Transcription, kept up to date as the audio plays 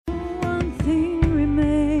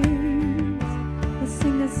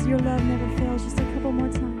your love never fails. Just a couple more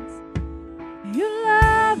times. Your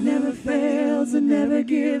love never fails and never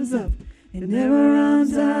gives up. It never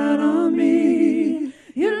runs out on me.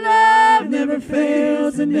 Your love never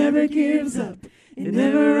fails and never gives up. It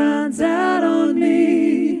never runs out on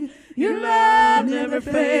me. Your love never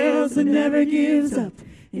fails and never gives up.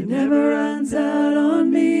 It never runs out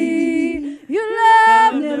on me. Your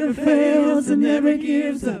love never fails and never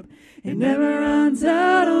gives up. It never runs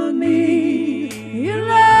out on me. Your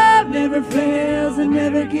love never fails and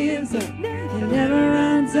never gives up. It never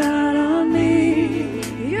runs out on me.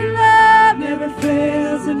 Your love never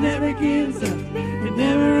fails and never gives up. It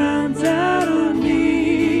never runs out on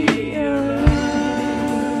me. Your love.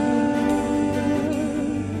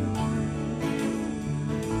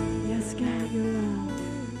 Yes, God, your love.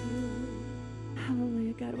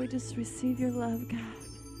 Hallelujah, God. We just receive your love, God.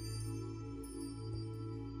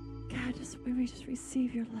 God, we just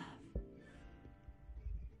receive your love.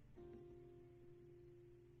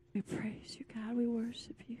 We praise you, God. We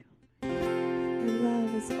worship you. Your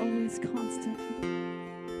love is always constant.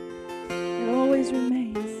 It always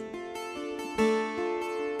remains.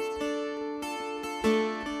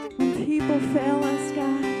 When people fail us,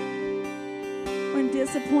 God, when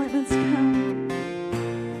disappointments come,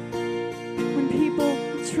 when people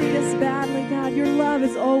treat us badly, God, your love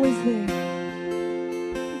is always there.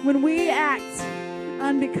 When we act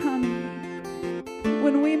unbecoming,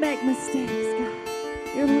 when we make mistakes, God,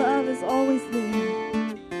 your love is always there.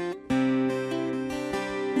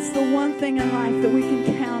 It's the one thing in life that we can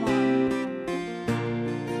count on.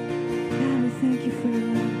 God, we thank you for your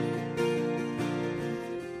love.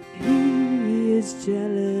 He is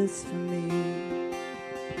jealous for me.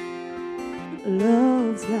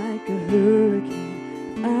 Love's like a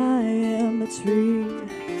hurricane. I am a tree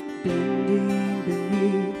bending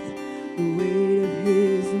beneath the weight of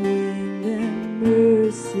his wind and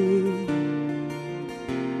mercy.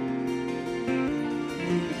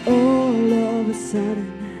 All of a sudden,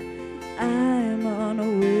 I'm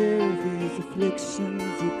unaware of his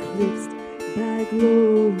afflictions eclipsed by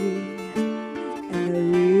glory, and I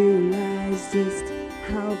realize just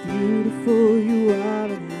how beautiful you are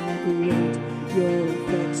and how great your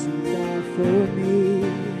affections are for me.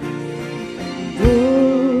 And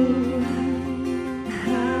oh,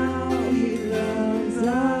 how he loves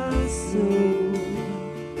us so.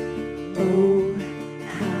 Oh,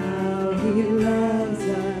 how he loves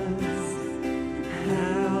us.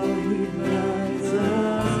 How he loves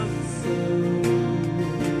us so.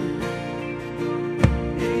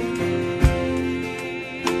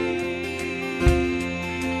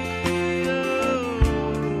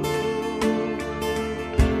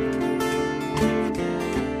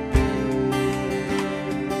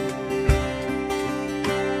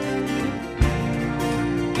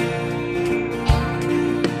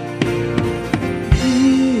 He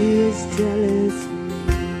is jealous for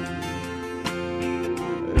me.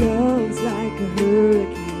 Love's like a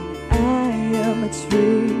hurricane. I am a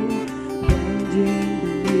tree bending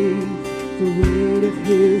beneath the weight of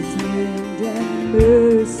his hand and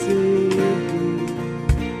mercy.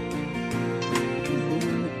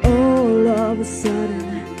 And all of a sudden,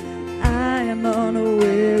 I am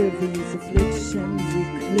unaware of his afflictions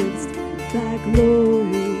eclipsed by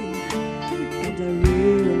glory, and I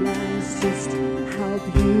realize just how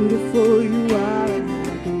beautiful you are and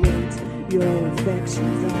how great your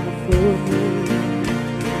affections are for me.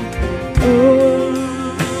 Oh,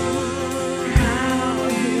 how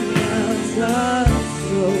he loves us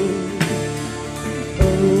so.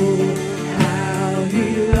 Oh, how he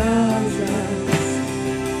loves us.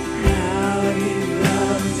 How he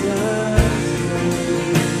loves us so.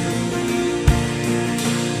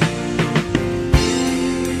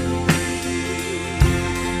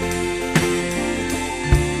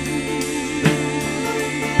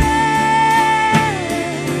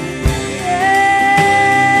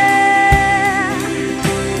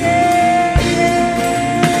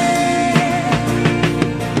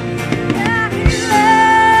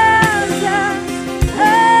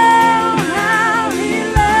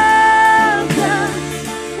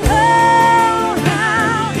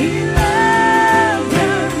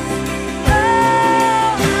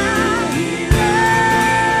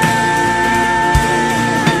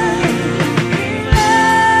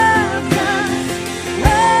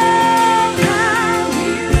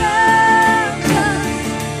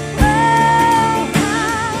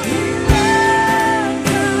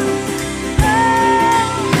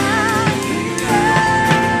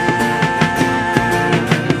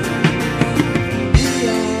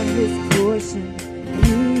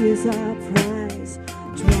 is our prize,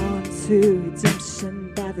 drawn to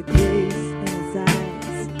redemption by the grace in his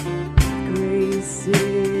eyes.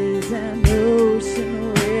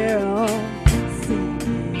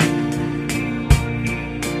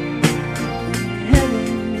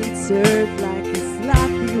 served like a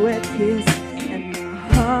sloppy wet kiss, and my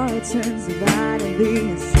heart turns violently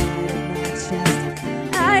inside of my chest.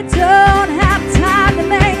 I don't have time to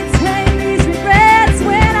maintain these regrets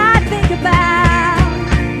when I think about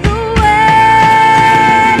the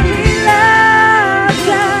way he loved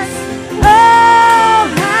us. Oh,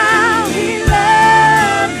 how he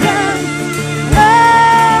loved us.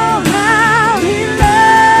 Oh, how he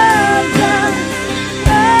loved us.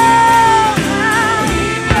 Oh, how he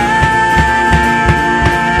loves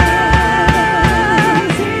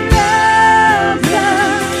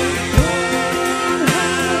us.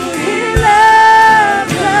 He loves us.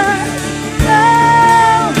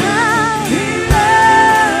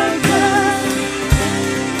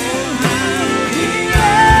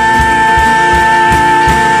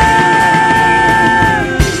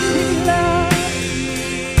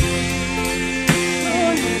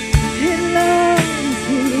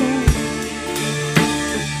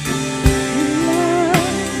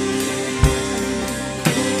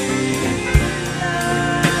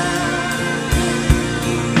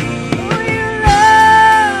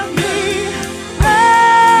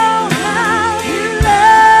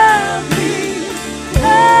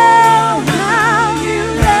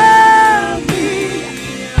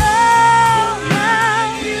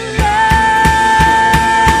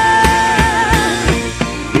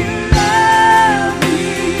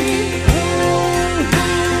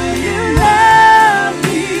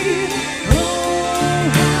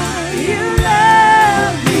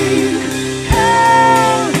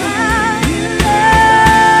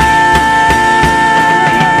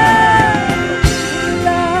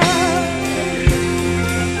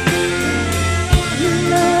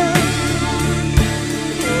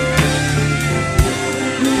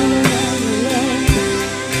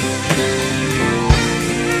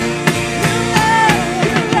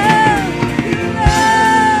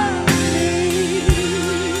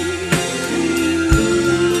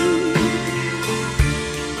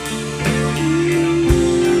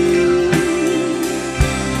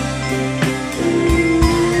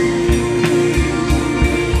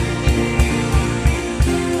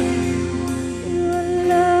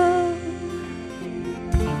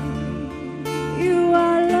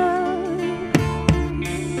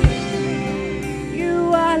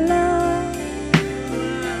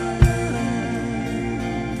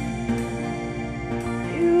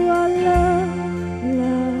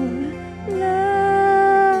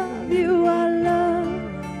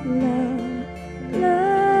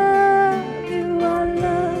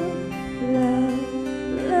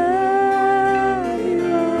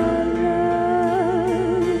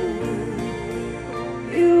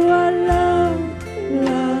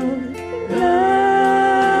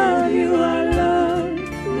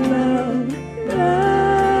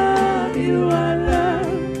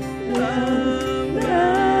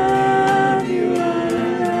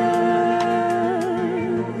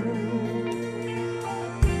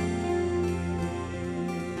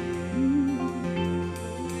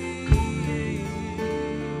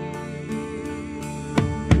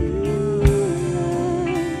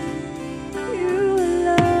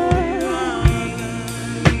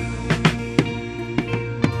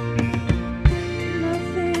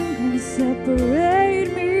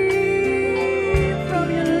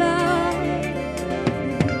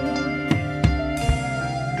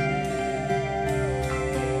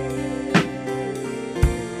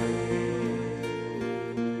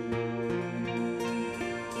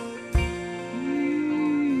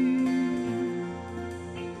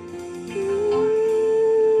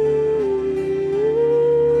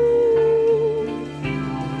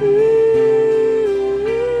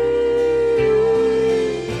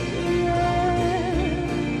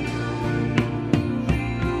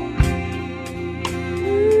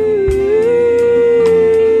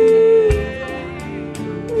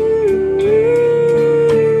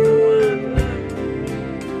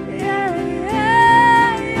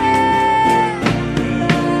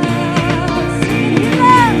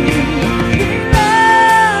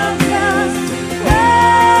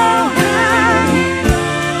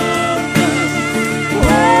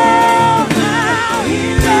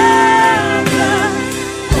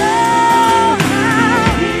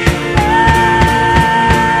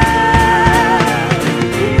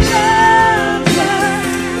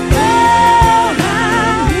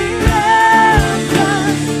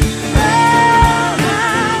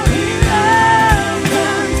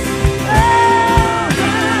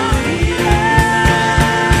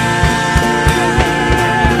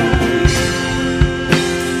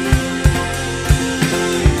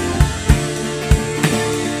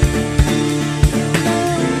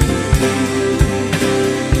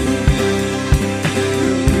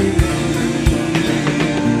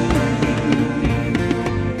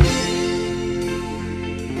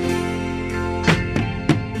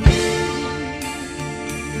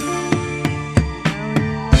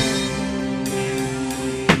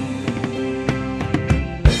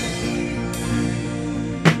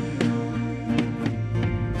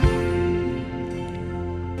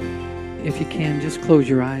 you can, just close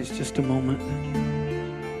your eyes just a moment.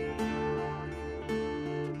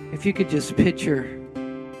 If you could just picture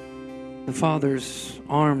the Father's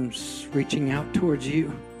arms reaching out towards you.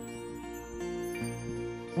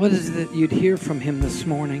 What is it that you'd hear from Him this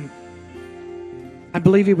morning? I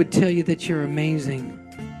believe He would tell you that you're amazing.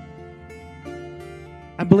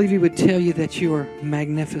 I believe He would tell you that you are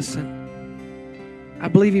magnificent. I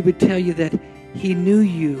believe He would tell you that He knew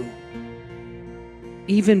you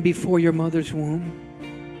even before your mother's womb.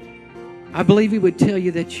 I believe He would tell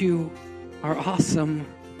you that you are awesome.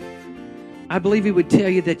 I believe He would tell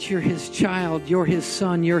you that you're His child, you're His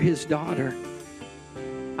son, you're His daughter.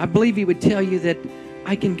 I believe He would tell you that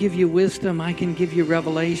I can give you wisdom, I can give you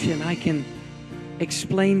revelation, I can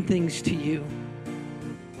explain things to you.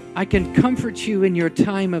 I can comfort you in your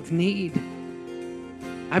time of need.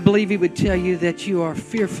 I believe He would tell you that you are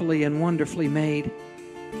fearfully and wonderfully made.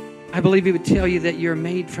 I believe He would tell you that you're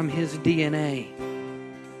made from His DNA.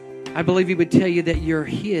 I believe He would tell you that you're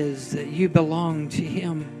His, that you belong to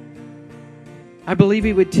Him. I believe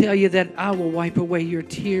He would tell you that I will wipe away your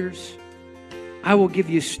tears. I will give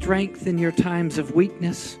you strength in your times of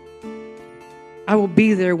weakness. I will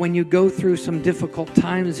be there when you go through some difficult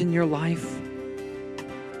times in your life.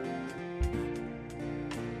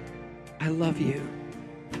 I love you.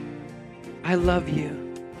 I love you.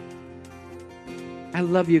 I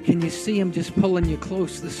love you. Can you see Him just pulling you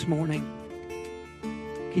close this morning?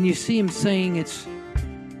 Can you see Him saying it's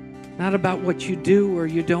not about what you do or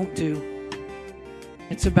you don't do.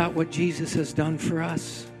 It's about what Jesus has done for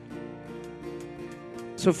us.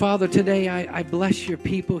 So, Father, today I bless your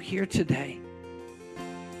people here today.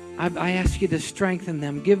 I ask you to strengthen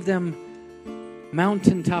them. Give them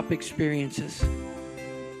mountaintop experiences.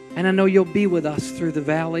 And I know you'll be with us through the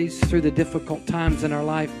valleys, through the difficult times in our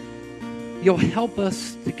life. You'll help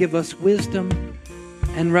us to give us wisdom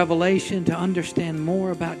and revelation to understand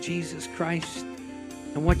more about Jesus Christ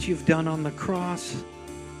and what you've done on the cross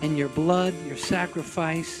and your blood, your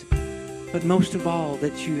sacrifice. But most of all,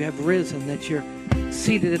 that you have risen, that you're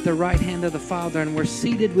seated at the right hand of the Father, and we're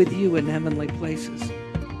seated with you in heavenly places.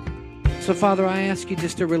 So, Father, I ask you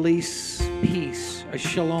just to release peace, a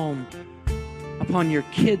shalom, upon your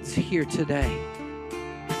kids here today.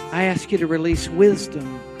 I ask you to release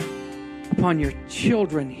wisdom upon your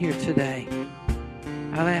children here today.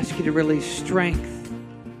 I'll ask you to release strength.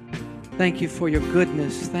 Thank you for your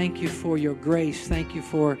goodness. Thank you for your grace. Thank you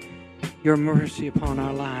for your mercy upon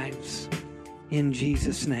our lives. In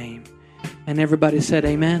Jesus' name. And everybody said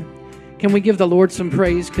amen. Can we give the Lord some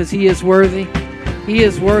praise because He is worthy? He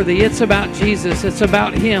is worthy. It's about Jesus. It's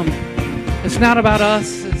about Him. It's not about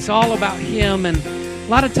us. It's all about Him. And a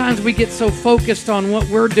lot of times we get so focused on what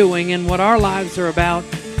we're doing and what our lives are about,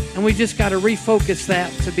 and we just got to refocus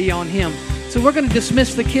that to be on Him. So we're going to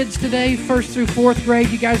dismiss the kids today, 1st through 4th grade.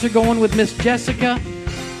 You guys are going with Miss Jessica,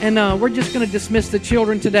 and we're just going to dismiss the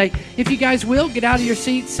children today. If you guys will, get out of your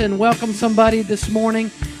seats and welcome somebody this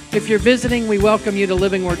morning. If you're visiting, we welcome you to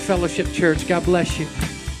Living Word Fellowship Church. God bless you.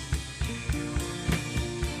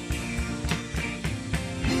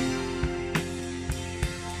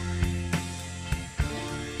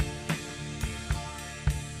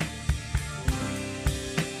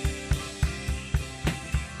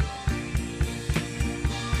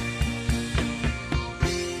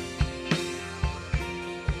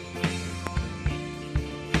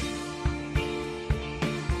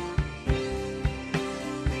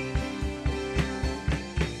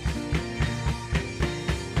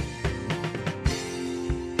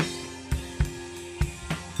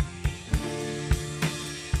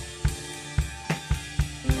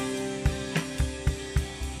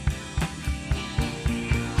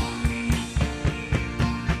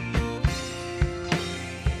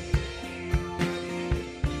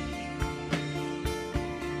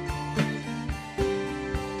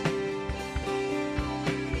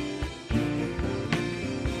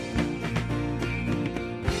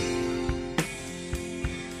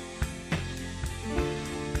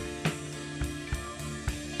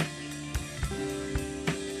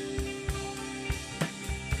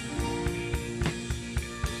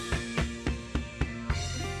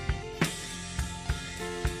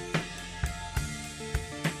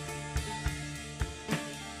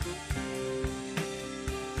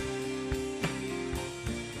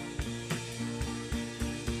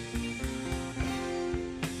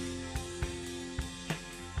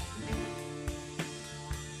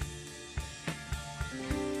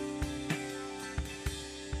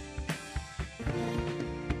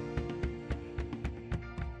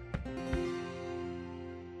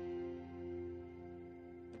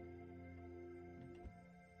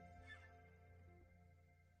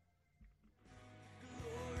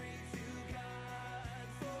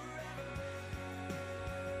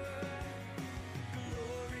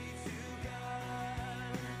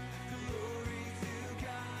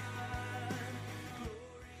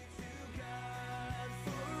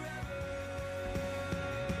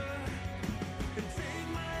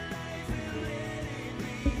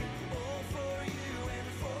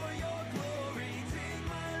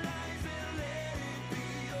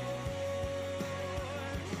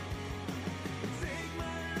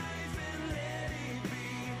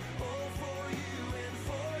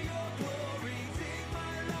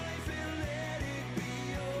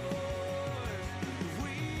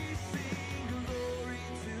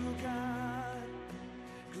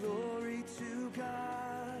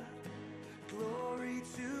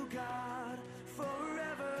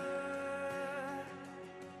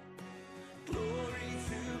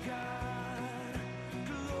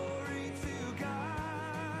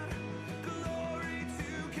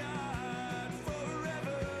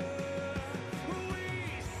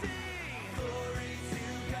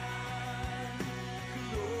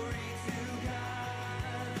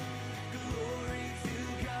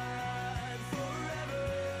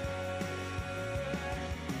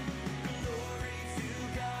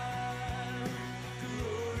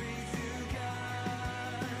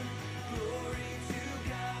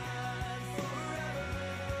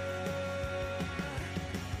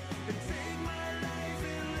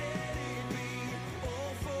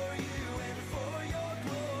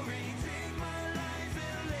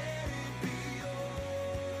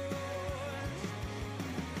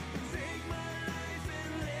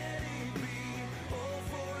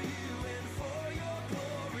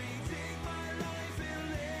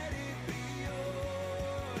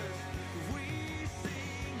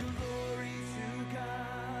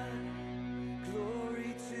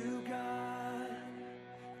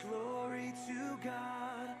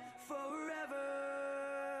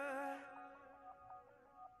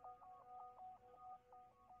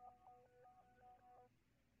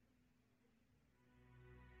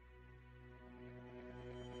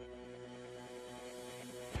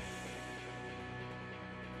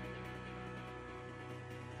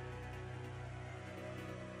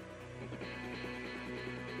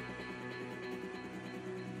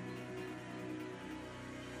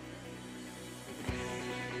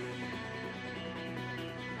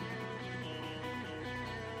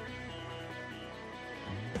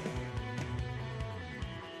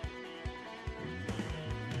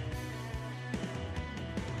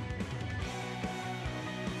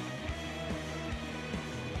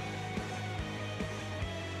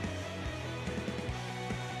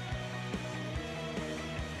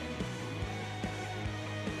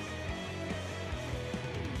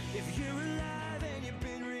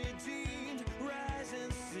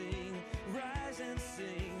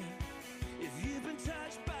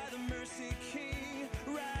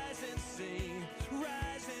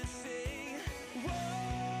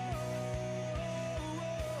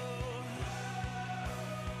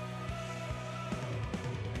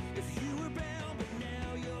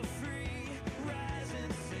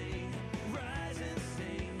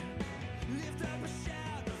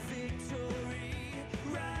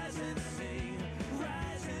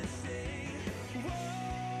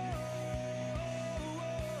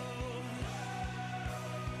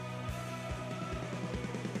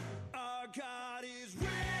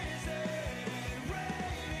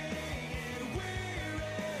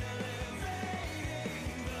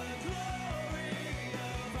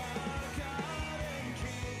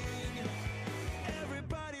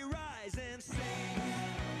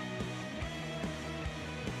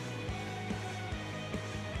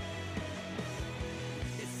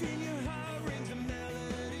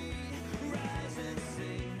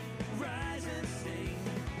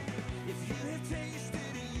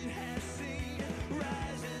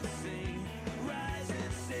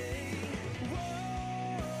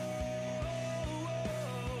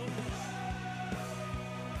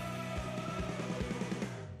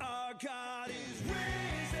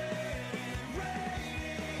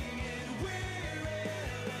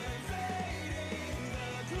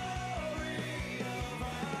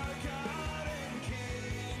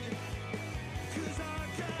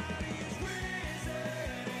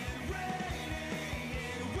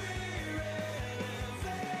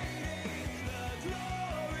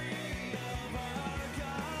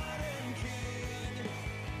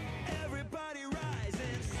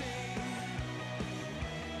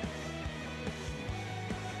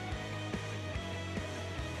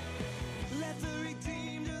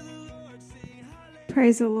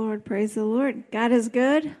 Praise the Lord. Praise the Lord. God is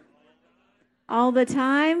good all the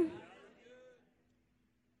time.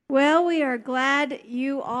 Well, we are glad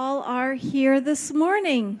you all are here this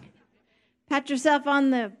morning. Pat yourself on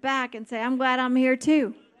the back and say, I'm glad I'm here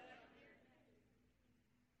too.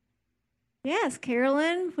 Yes,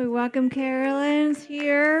 Carolyn. We welcome Carolyn's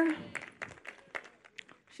here.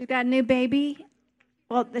 She's got a new baby.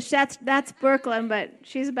 Well, that's Brooklyn, but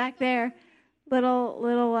she's back there.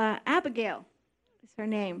 Little Abigail is her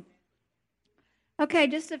name. Okay,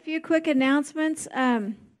 just a few quick announcements.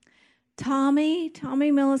 Tommy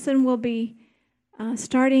Millison will be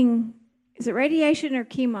starting, is it radiation or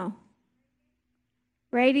chemo?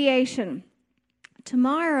 Radiation.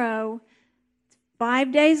 Tomorrow,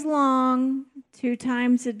 5 days long, 2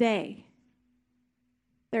 times a day.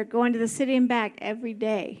 They're going to the city and back every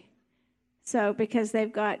day. So, because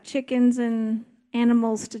they've got chickens and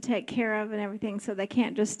animals to take care of and everything, so they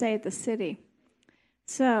can't just stay at the city.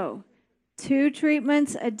 So, 2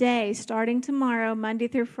 treatments a day starting tomorrow, Monday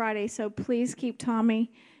through Friday. So please keep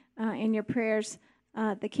Tommy in your prayers.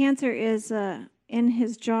 The cancer is in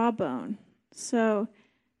his jawbone. So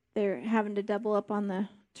they're having to double up on the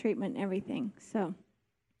treatment and everything. So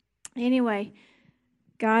anyway,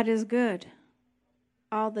 God is good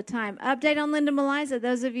all the time. Update on Linda Meliza.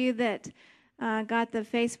 Those of you that got the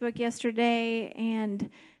Facebook yesterday and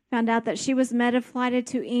found out that she was meta-flighted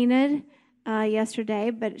to Enid yesterday,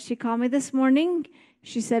 but she called me this morning.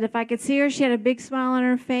 She said if I could see her, she had a big smile on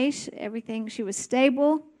her face. Everything, she was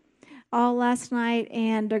stable all last night,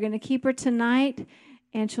 and they're going to keep her tonight,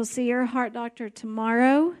 and she'll see her heart doctor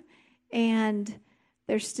tomorrow. And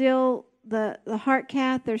there's still the heart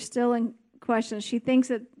cath. They're still in question. She thinks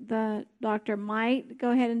that the doctor might go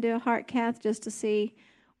ahead and do a heart cath just to see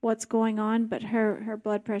what's going on, but her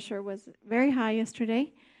blood pressure was very high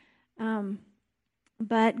yesterday.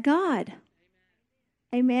 But God.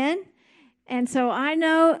 Amen. And so I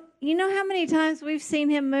know, you know how many times we've seen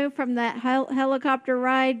him move from that helicopter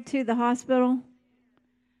ride to the hospital?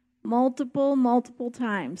 Multiple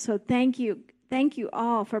times. So thank you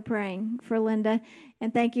all for praying for Linda,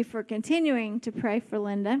 and thank you for continuing to pray for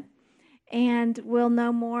Linda. And we'll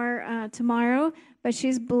know more tomorrow, but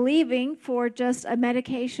she's believing for just a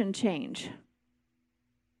medication change.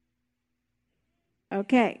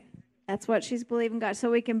 Okay, that's what she's believing God.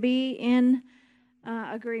 So we can be in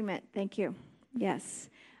agreement. Thank you. Yes.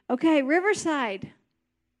 Okay, Riverside.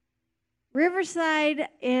 Riverside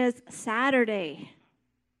is Saturday.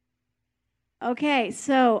 Okay,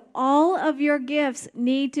 so all of your gifts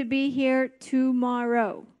need to be here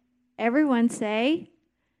tomorrow. Everyone say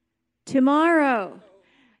tomorrow.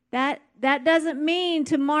 That doesn't mean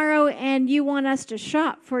tomorrow and you want us to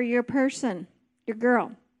shop for your person, your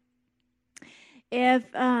girl.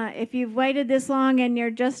 If you've waited this long and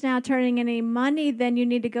you're just now turning any money, then you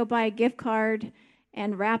need to go buy a gift card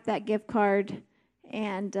and wrap that gift card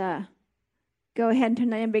and go ahead and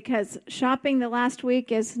turn it in, because shopping the last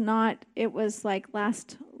week is not, it was like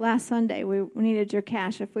last Sunday. We needed your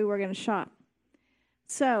cash if we were going to shop.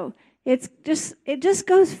 So it just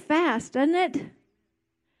goes fast, doesn't it?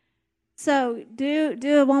 So do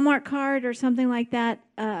a Walmart card or something like that.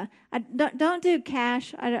 Don't do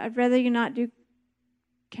cash. I'd rather you not do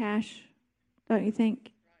cash, don't you think,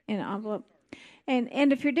 in an envelope?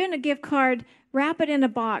 And if you're doing a gift card, wrap it in a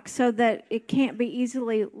box so that it can't be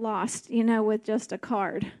easily lost, with just a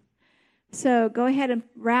card. So go ahead and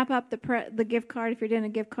wrap up the gift card if you're doing a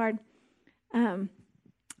gift card. I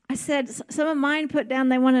said some of mine put down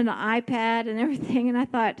they wanted an iPad and everything, and I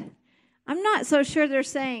thought, I'm not so sure they're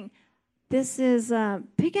saying, this is,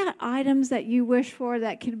 pick out items that you wish for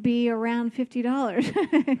that could be around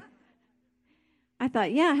 $50. I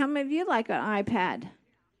thought, yeah, how many of you like an iPad?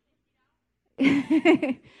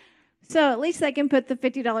 So at least they can put the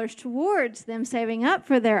 $50 towards them saving up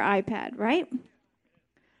for their iPad, right?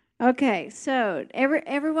 Okay, so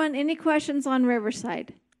everyone, any questions on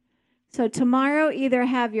Riverside? So tomorrow, either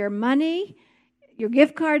have your money, your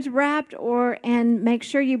gift cards wrapped, and make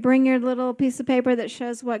sure you bring your little piece of paper that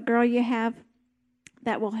shows what girl you have.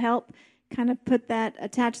 That will help kind of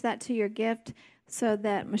attach that to your gift so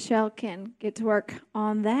that Michelle can get to work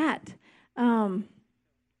on that.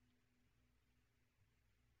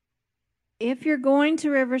 If you're going to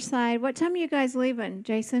Riverside, what time are you guys leaving,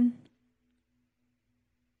 Jason?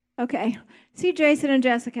 Okay. See Jason and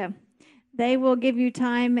Jessica. They will give you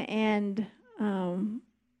time and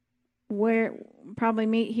where probably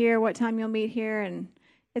meet here, what time you'll meet here, and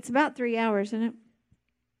it's about 3 hours, isn't it?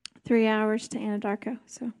 3 hours to Anadarko.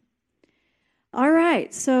 So, all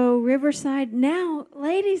right. So Riverside now,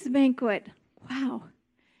 ladies' banquet. Wow,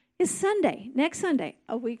 it's Sunday, next Sunday,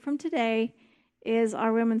 a week from today, is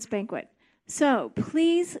our women's banquet. So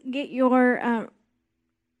please get your,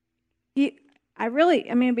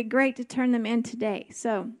 it'd be great to turn them in today.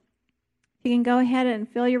 So you can go ahead and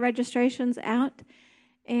fill your registrations out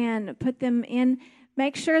and put them in.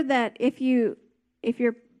 Make sure that if you're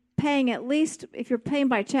paying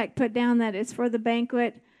by check, put down that it's for the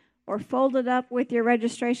banquet, or fold it up with your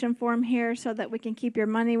registration form here so that we can keep your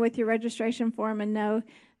money with your registration form and know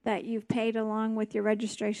that you've paid along with your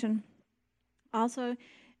registration. Also,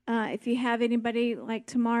 if you have anybody like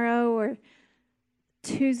tomorrow or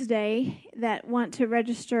Tuesday that want to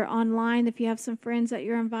register online, if you have some friends that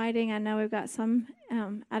you're inviting, I know we've got some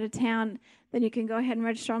out of town, then you can go ahead and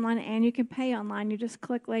register online, and you can pay online. You just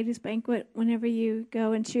click Ladies Banquet whenever you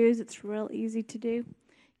go and choose. It's real easy to do. You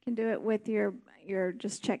can do it with your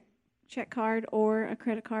just check card or a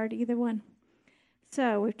credit card, either one.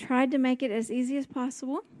 So we've tried to make it as easy as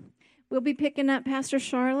possible. We'll be picking up Pastor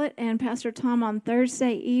Charlotte and Pastor Tom on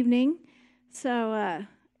Thursday evening. So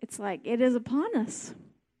it's like it is upon us.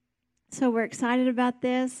 So we're excited about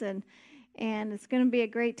this, and it's going to be a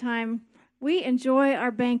great time. We enjoy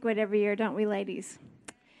our banquet every year, don't we, ladies?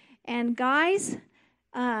 And guys,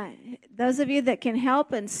 those of you that can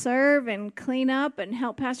help and serve and clean up and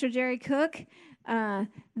help Pastor Jerry cook,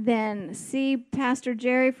 then see Pastor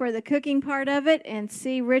Jerry for the cooking part of it and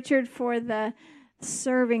see Richard for the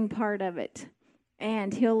serving part of it.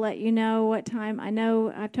 And he'll let you know what time. I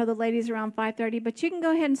know I've told the ladies around 5:30, but you can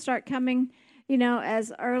go ahead and start coming,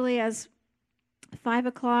 as early as 5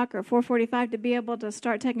 o'clock or 4:45 to be able to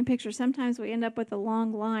start taking pictures. Sometimes we end up with a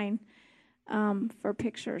long line for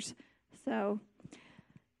pictures. So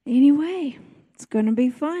anyway, it's going to be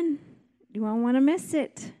fun. You won't want to miss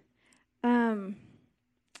it. I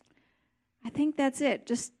think that's it.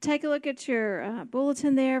 Just take a look at your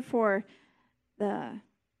bulletin there for the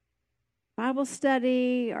Bible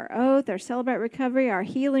study, our oath, our Celebrate Recovery, our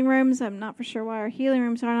healing rooms. I'm not for sure why our healing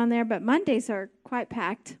rooms aren't on there, but Mondays are quite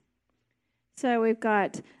packed. So we've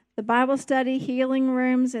got the Bible study, healing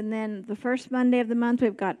rooms, and then the first Monday of the month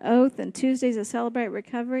we've got oath, and Tuesdays is Celebrate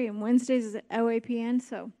Recovery, and Wednesdays is OAPN.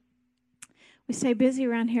 So we stay busy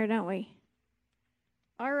around here, don't we?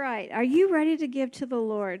 All right. Are you ready to give to the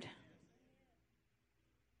Lord?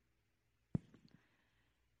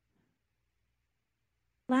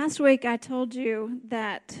 Last week I told you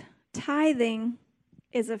that tithing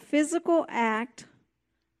is a physical act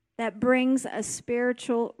that brings a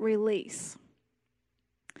spiritual release.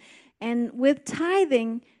 And with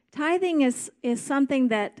tithing is something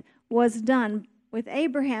that was done with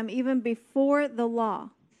Abraham even before the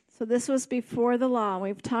law. So this was before the law.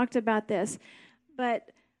 We've talked about this.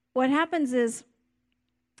 But what happens is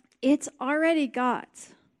it's already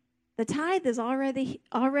God's. The tithe is already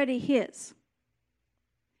his.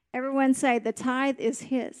 Everyone say, the tithe is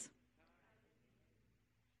his.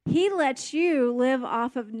 He lets you live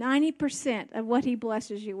off of 90% of what he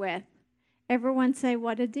blesses you with. Everyone say,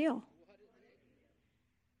 what a deal.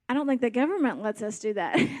 I don't think the government lets us do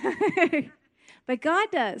that. But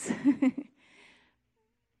God does.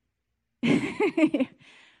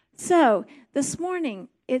 So, this morning,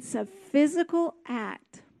 it's a physical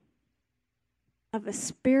act of a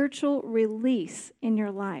spiritual release in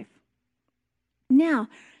your life. Now,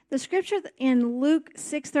 the scripture in Luke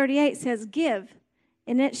 6:38 says, give,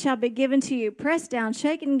 and it shall be given to you, pressed down,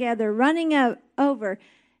 shaken together, running over,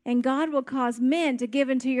 and God will cause men to give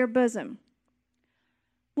into your bosom.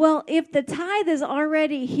 Well, if the tithe is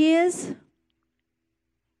already his,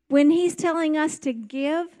 when he's telling us to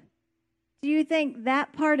give, do you think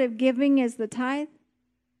that part of giving is the tithe?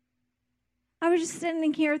 I was just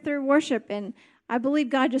sitting here through worship, and I believe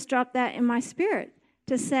God just dropped that in my spirit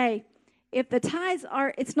to say, if the tithes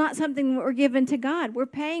it's not something we're giving to God. We're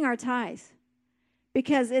paying our tithes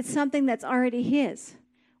because it's something that's already his.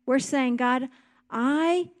 We're saying, God,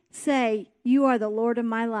 I say you are the Lord of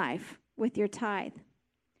my life with your tithe.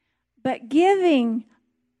 But giving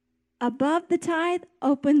above the tithe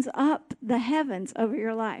opens up the heavens over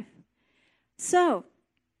your life. So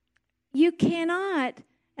you cannot,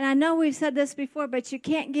 and I know we've said this before, but you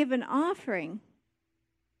can't give an offering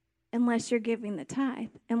unless you're giving the tithe,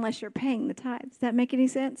 unless you're paying the tithe. Does that make any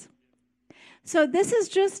sense? So this is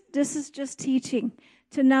just teaching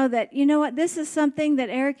to know that, you know what, this is something that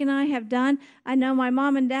Eric and I have done. I know my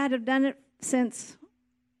mom and dad have done it since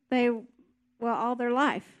all their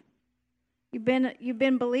life. You've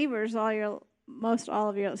been believers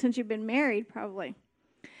since you've been married, probably.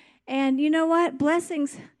 And you know what?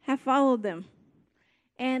 Blessings have followed them.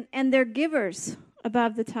 And they're givers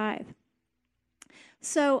above the tithe.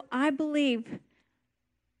 So I believe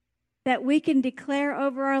that we can declare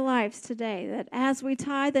over our lives today that as we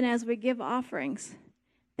tithe and as we give offerings,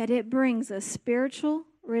 that it brings a spiritual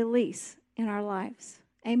release in our lives.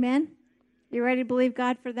 Amen? You ready to believe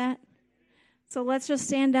God for that? So let's just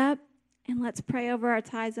stand up and let's pray over our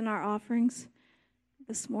tithes and our offerings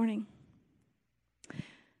this morning.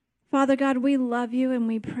 Father God, we love you and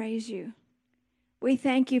we praise you. We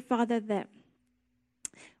thank you, Father, that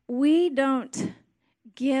we don't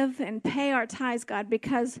give and pay our tithes, God,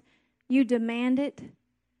 because you demand it.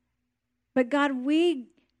 But God, we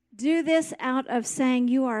do this out of saying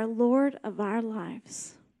you are Lord of our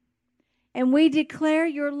lives. And we declare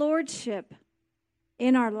your lordship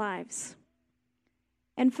in our lives.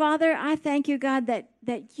 And Father, I thank you, God, that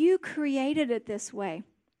you created it this way.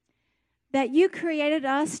 That you created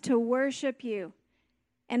us to worship you.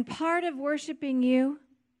 And part of worshiping you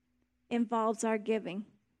involves our giving.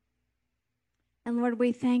 And Lord,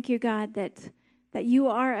 we thank you, God, that you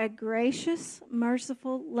are a gracious,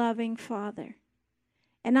 merciful, loving Father.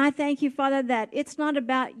 And I thank you, Father, that it's not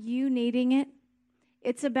about you needing it.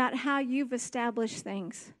 It's about how you've established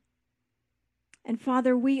things. And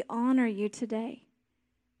Father, we honor you today.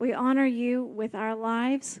 We honor you with our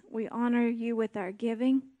lives. We honor you with our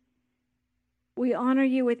giving. We honor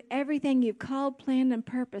you with everything you've called, planned, and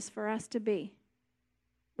purposed for us to be.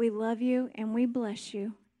 We love you and we bless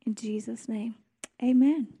you. In Jesus' name,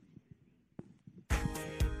 amen.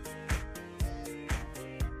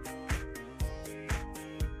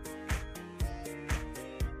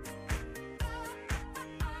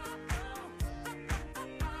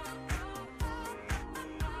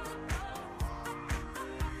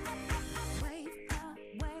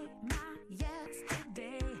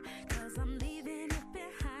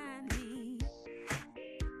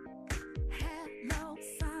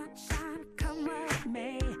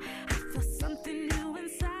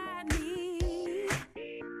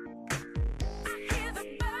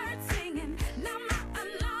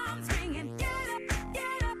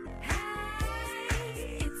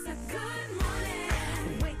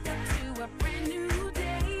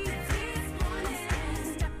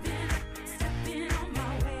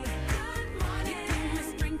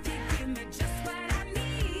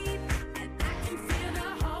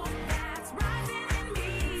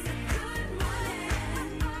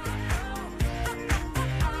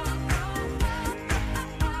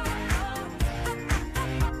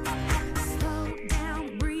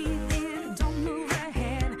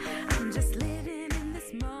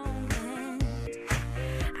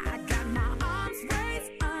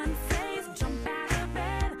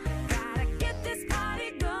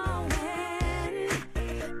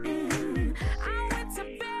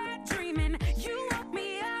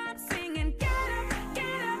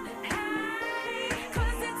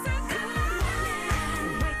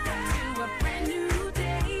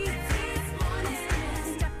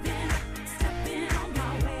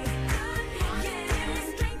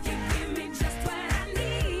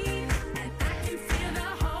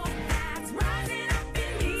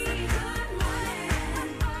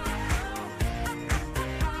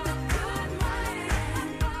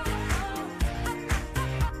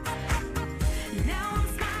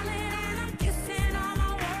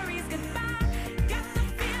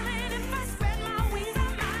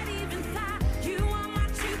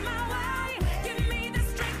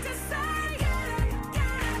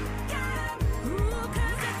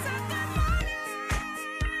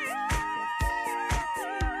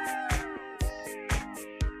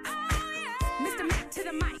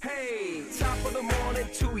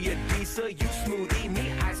 To your Lisa, you smoothie,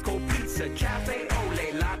 me ice cold pizza, cafe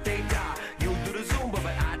ole, latte da. You do the Zumba,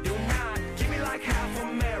 but I do not. Give me like half a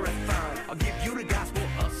marathon. I'll give you the gospel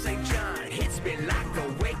of St. John. Hits me like a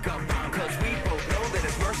wake up bomb, cause we both know that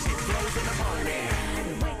his mercy flows in the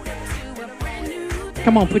morning.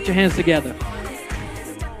 Come on, put your hands together.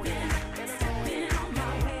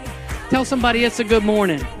 Tell somebody it's a good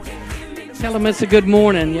morning. Tell them it's a good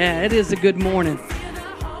morning. Yeah, it is a good morning.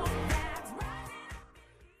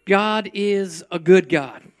 God is a good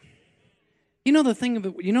God. You know the thing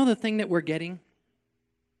that we're getting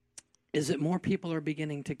is that more people are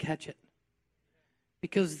beginning to catch it.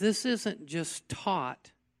 Because this isn't just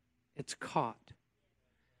taught, it's caught.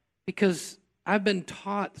 Because I've been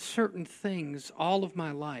taught certain things all of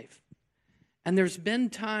my life. And there's been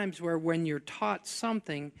times where when you're taught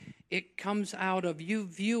something, it comes out of you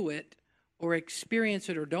view it or experience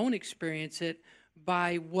it or don't experience it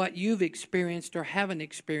by what you've experienced or haven't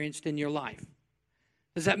experienced in your life.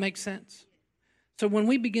 Does that make sense? So when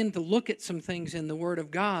we begin to look at some things in the Word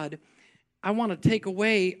of God, I want to take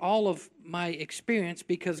away all of my experience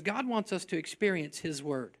because God wants us to experience His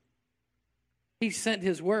Word. He sent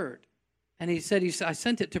His Word. And he said, I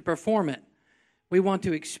sent it to perform it. We want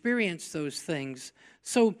to experience those things.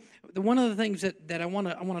 So one of the things that I want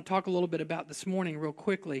to talk a little bit about this morning real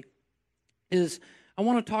quickly is I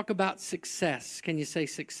want to talk about success. Can you say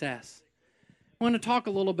success? I want to talk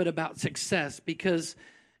a little bit about success because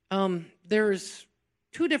there's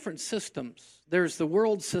two different systems. There's the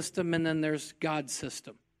world system and then there's God's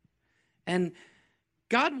system. And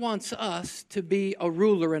God wants us to be a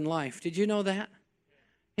ruler in life. Did you know that?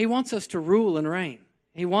 He wants us to rule and reign.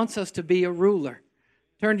 He wants us to be a ruler.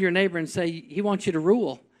 Turn to your neighbor and say, He wants you to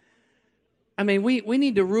rule. I mean, we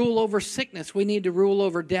need to rule over sickness. We need to rule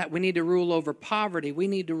over debt. We need to rule over poverty. We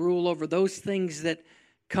need to rule over those things that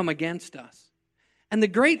come against us. And the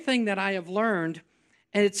great thing that I have learned,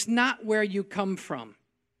 and it's not where you come from.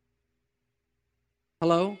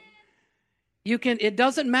 Hello? It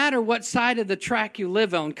doesn't matter what side of the track you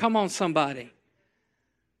live on. Come on, somebody.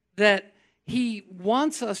 That He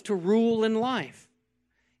wants us to rule in life.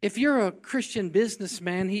 If you're a Christian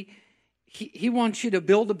businessman, He wants you to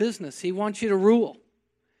build a business. He wants you to rule.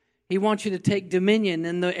 He wants you to take dominion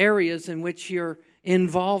in the areas in which you're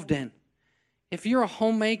involved in. If you're a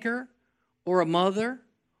homemaker or a mother,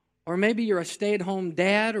 or maybe you're a stay-at-home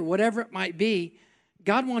dad or whatever it might be,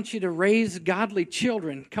 God wants you to raise godly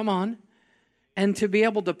children. Come on. And to be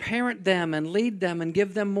able to parent them and lead them and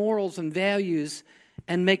give them morals and values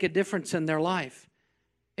and make a difference in their life.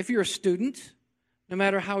 If you're a student, no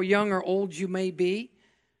matter how young or old you may be,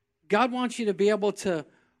 God wants you to be able to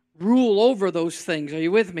rule over those things. Are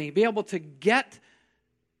you with me? Be able to get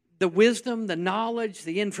the wisdom, the knowledge,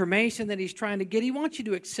 the information that He's trying to get. He wants you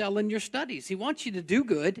to excel in your studies. He wants you to do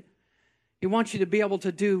good. He wants you to be able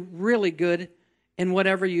to do really good in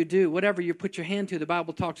whatever you do. Whatever you put your hand to, the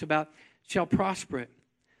Bible talks about, shall prosper it.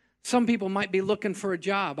 Some people might be looking for a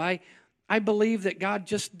job. I believe that God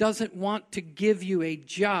just doesn't want to give you a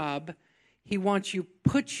job. He wants you,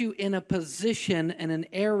 put you in a position and an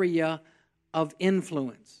area of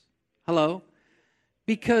influence. Hello?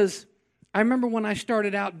 Because I remember when I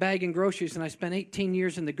started out bagging groceries, and I spent 18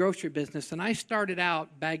 years in the grocery business, and I started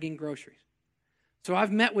out bagging groceries. So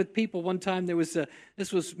I've met with people. One time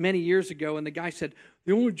this was many years ago, and the guy said,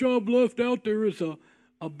 the only job left out there is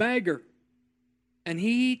a bagger. And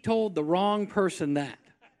he told the wrong person that.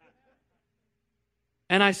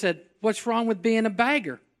 And I said, what's wrong with being a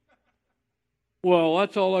bagger? Well,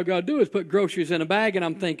 that's all I got to do is put groceries in a bag. And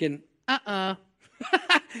I'm thinking, that's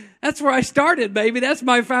where I started, baby. That's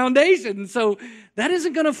my foundation. So that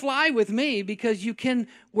isn't going to fly with me because you can,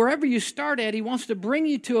 wherever you start at, He wants to bring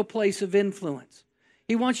you to a place of influence.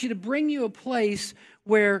 He wants you to bring you a place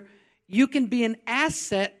where you can be an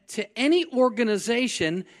asset to any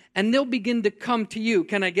organization and they'll begin to come to you.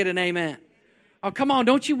 Can I get an amen? Oh, come on,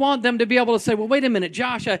 don't you want them to be able to say, well, wait a minute,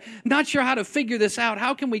 Josh, I'm not sure how to figure this out.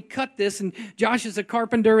 How can we cut this? And Josh is a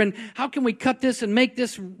carpenter, and how can we cut this and make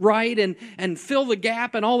this right and fill the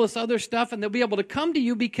gap and all this other stuff? And they'll be able to come to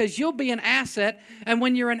you because you'll be an asset. And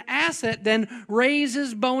when you're an asset, then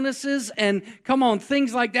raises, bonuses, and come on,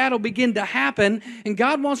 things like that will begin to happen. And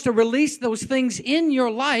God wants to release those things in your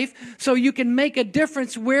life so you can make a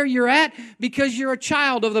difference where you're at because you're a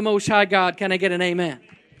child of the Most High God. Can I get an amen?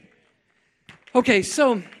 Okay,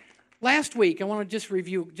 so last week, I want to just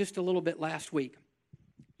review just a little bit last week.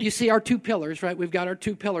 You see our two pillars, right? We've got our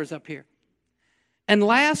two pillars up here. And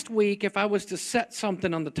last week, if I was to set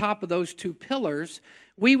something on the top of those two pillars,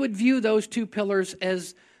 we would view those two pillars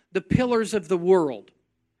as the pillars of the world.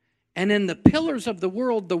 And in the pillars of the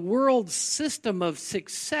world system of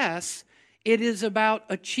success, it is about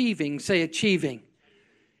achieving. Say achieving.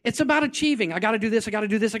 It's about achieving. I got to do this, I got to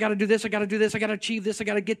do this, I got to do this, I got to do this, I got to achieve this, I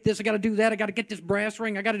got to get this, I got to do that, I got to get this brass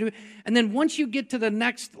ring, I got to do it. And then once you get to the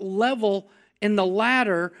next level in the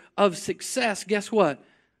ladder of success, guess what?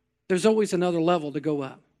 There's always another level to go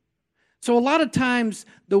up. So a lot of times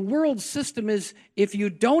the world system is if you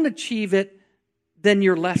don't achieve it, then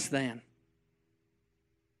you're less than.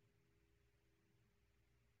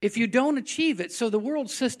 If you don't achieve it, so the world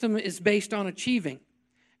system is based on achieving.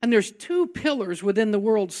 And there's two pillars within the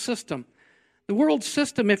world system. The world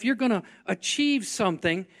system, if you're going to achieve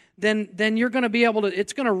something, then you're going to be able to,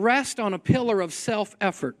 it's going to rest on a pillar of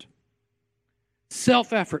self-effort.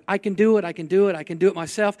 Self-effort. I can do it, I can do it, I can do it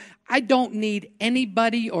myself. I don't need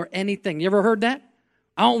anybody or anything. You ever heard that?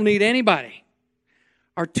 I don't need anybody.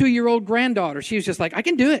 Our 2-year-old granddaughter, she was just like, I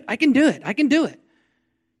can do it, I can do it, I can do it.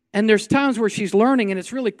 And there's times where she's learning, and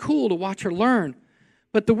it's really cool to watch her learn.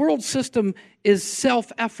 But the world system is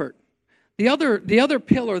self-effort. The other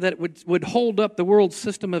pillar that would hold up the world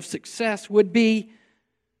system of success would be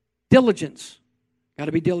diligence. Got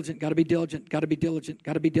to be diligent, got to be diligent, got to be diligent,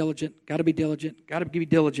 got to be diligent, got to be diligent, got to be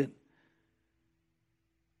diligent.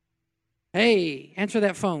 Hey, answer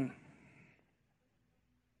that phone.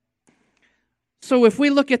 So if we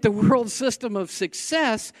look at the world system of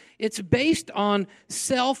success, it's based on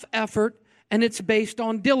self-effort and it's based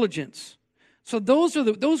on diligence. So those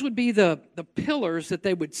would be the pillars that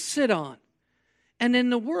they would sit on. And in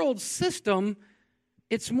the world system,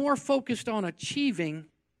 it's more focused on achieving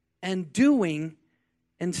and doing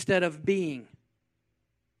instead of being.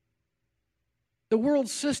 The world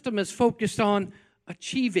system is focused on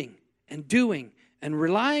achieving and doing and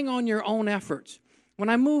relying on your own efforts. When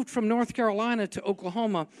I moved from North Carolina to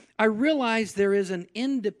Oklahoma, I realized there is an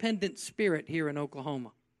independent spirit here in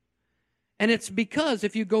Oklahoma. And it's because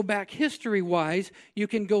if you go back history-wise, you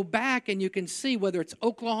can go back and you can see whether it's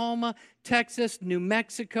Oklahoma, Texas, New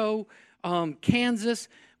Mexico, Kansas.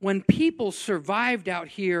 When people survived out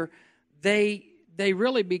here, they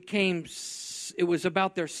really became, it was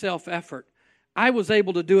about their self-effort. I was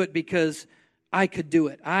able to do it because I could do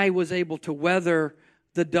it. I was able to weather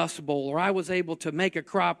the Dust Bowl, or I was able to make a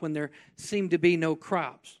crop when there seemed to be no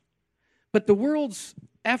crops. But the world's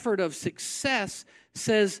effort of success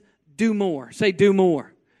says, do more. Say, do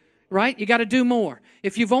more. Right? You got to do more.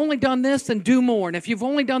 If you've only done this, then do more. And if you've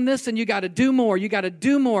only done this, then you got to do more. You got to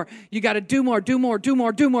do more. You got to do more, do more, do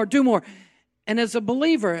more, do more, do more. And as a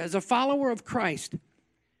believer, as a follower of Christ,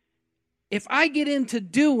 if I get into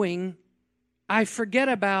doing, I forget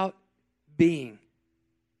about being.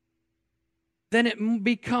 Then it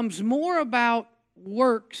becomes more about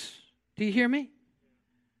works, do you hear me?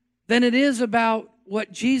 Than it is about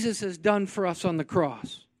what Jesus has done for us on the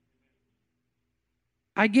cross.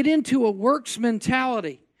 I get into a works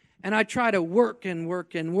mentality, and I try to work and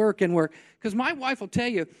work and work and work. Because my wife will tell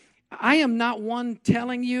you, I am not one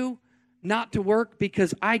telling you not to work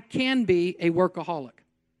because I can be a workaholic.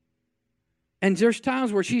 And there's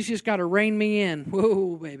times where she's just got to rein me in.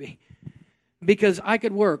 Whoa, baby. Because I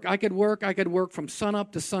could work from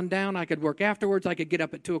sunup to sundown. I could work afterwards. I could get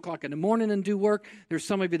up at 2 o'clock in the morning and do work. There's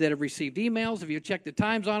some of you that have received emails. If you check the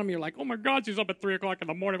times on them, you're like, oh my God, she's up at 3 o'clock in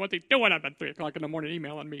the morning. What's he doing up at 3 o'clock in the morning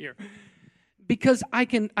emailing me here? Because I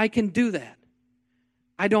can do that.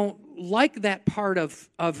 I don't like that part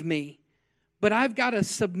of me, but I've got to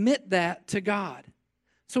submit that to God.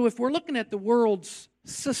 So if we're looking at the world's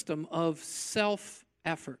system of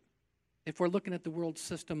self-effort, if we're looking at the world's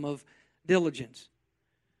system of diligence,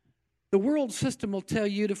 the world system will tell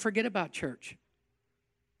you to forget about church.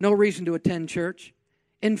 No reason to attend church.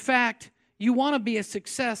 In fact, you want to be a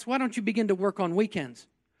success, why don't you begin to work on weekends?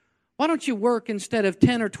 Why don't you work instead of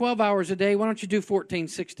 10 or 12 hours a day, why don't you do 14,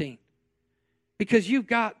 16? Because you've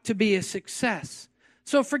got to be a success.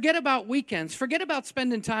 So forget about weekends. Forget about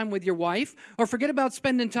spending time with your wife, or forget about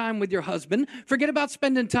spending time with your husband. Forget about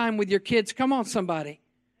spending time with your kids. Come on, somebody.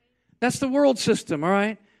 That's the world system, all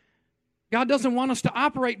right? God doesn't want us to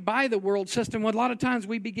operate by the world system. A lot of times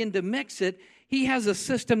we begin to mix it. He has a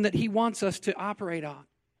system that He wants us to operate on.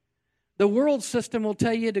 The world system will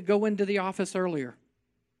tell you to go into the office earlier.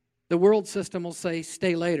 The world system will say,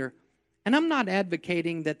 stay later. And I'm not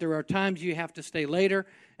advocating that there are times you have to stay later,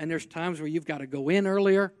 and there's times where you've got to go in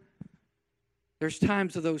earlier. There's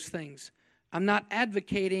times of those things. I'm not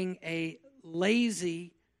advocating a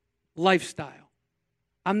lazy lifestyle.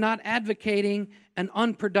 I'm not advocating an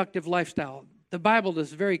unproductive lifestyle. The Bible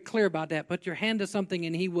is very clear about that. Put your hand to something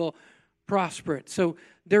and He will prosper it. So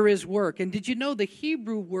there is work. And did you know the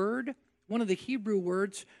Hebrew word, one of the Hebrew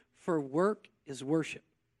words for work is worship?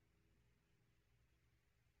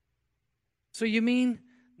 So you mean,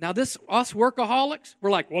 now us workaholics,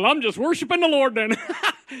 we're like, well, I'm just worshiping the Lord then.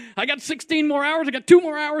 I got 16 more hours. I got 2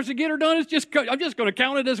 more hours to get her done. I'm just going to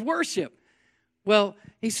count it as worship. Well,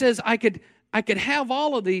 he says I could have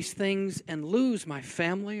all of these things and lose my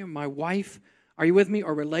family or my wife, are you with me,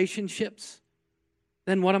 or relationships.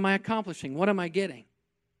 Then what am I accomplishing? What am I getting?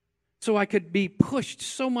 So I could be pushed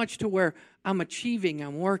so much to where I'm achieving,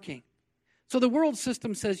 I'm working. So the world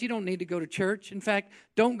system says you don't need to go to church. In fact,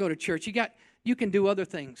 don't go to church. You can do other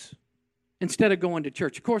things instead of going to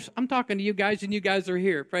church. Of course, I'm talking to you guys, and you guys are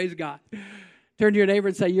here. Praise God. Turn to your neighbor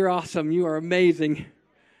and say, you're awesome. You are amazing.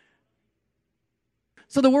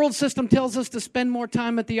 So the world system tells us to spend more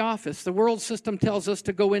time at the office. The world system tells us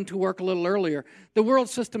to go into work a little earlier. The world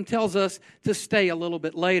system tells us to stay a little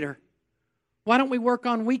bit later. Why don't we work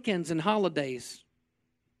on weekends and holidays?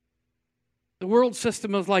 The world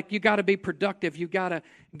system is like, you got to be productive. You got to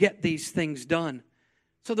get these things done.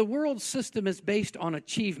 So the world system is based on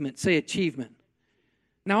achievement. Say achievement.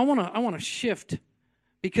 Now I want to shift,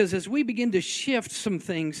 because as we begin to shift some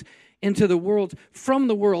things into the world, from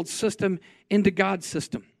the world system into God's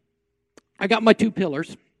system. I got my 2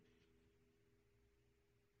 pillars.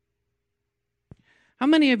 How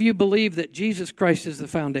many of you believe that Jesus Christ is the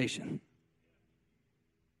foundation?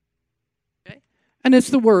 Okay. And it's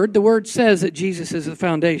the Word. The Word says that Jesus is the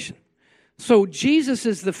foundation. So Jesus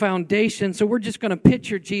is the foundation, so we're just going to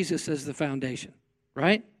picture Jesus as the foundation,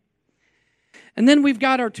 right? And then we've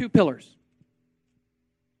got our two pillars.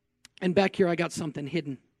 And back here I got something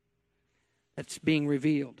hidden that's being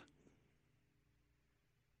revealed.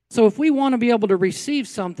 So if we want to be able to receive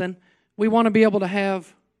something, we want to be able to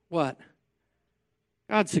have what?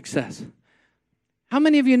 God's success. How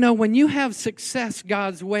many of you know when you have success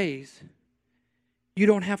God's ways, you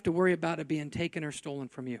don't have to worry about it being taken or stolen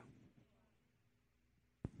from you?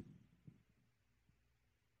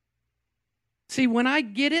 See, when I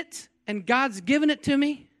get it and God's given it to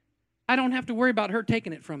me, I don't have to worry about her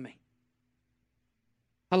taking it from me.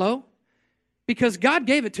 Hello? Because God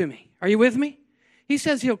gave it to me. Are you with me? He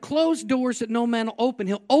says He'll close doors that no man will open.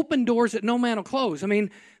 He'll open doors that no man will close. I mean,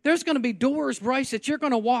 there's going to be doors, Bryce, that you're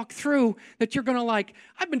going to walk through that you're going to like,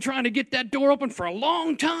 I've been trying to get that door open for a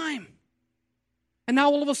long time. And now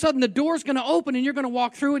all of a sudden the door's going to open and you're going to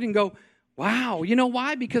walk through it and go, wow. You know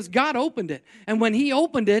why? Because God opened it. And when He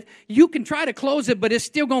opened it, you can try to close it, but it's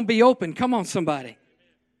still going to be open. Come on, somebody.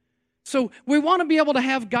 So we want to be able to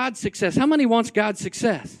have God's success. How many wants God's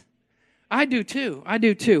success? I do too. I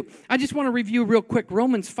do too. I just want to review real quick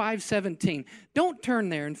Romans 5:17. Don't turn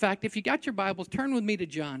there. In fact, if you got your Bibles, turn with me to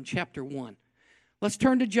John chapter 1. Let's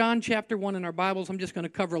turn to John chapter 1 in our Bibles. I'm just going to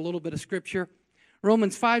cover a little bit of Scripture.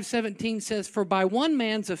 Romans 5:17 says, for by one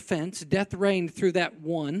man's offense, death reigned through that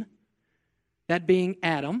one, that being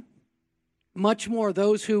Adam. Much more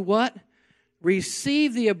those who what?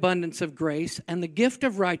 Receive the abundance of grace and the gift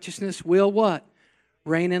of righteousness will what?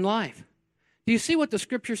 Reign in life. Do you see what the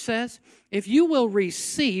Scripture says? If you will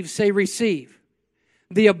receive, say receive,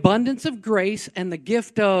 the abundance of grace and the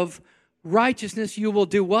gift of righteousness, you will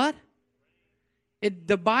do what?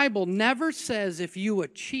 The Bible never says if you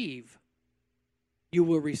achieve, you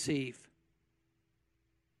will receive.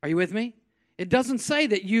 Are you with me? It doesn't say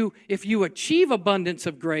that if you achieve abundance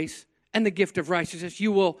of grace and the gift of righteousness,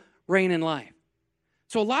 you will reign in life.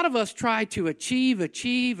 So a lot of us try to achieve. We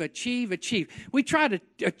try to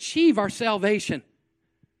achieve our salvation.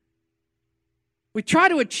 We try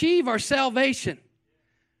to achieve our salvation.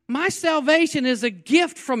 My salvation is a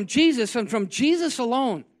gift from Jesus and from Jesus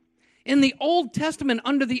alone. In the Old Testament,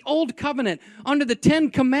 under the Old Covenant, under the 10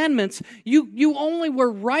 Commandments, you only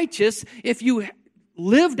were righteous if you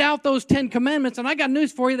lived out those 10 Commandments. And I got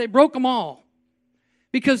news for you, they broke them all.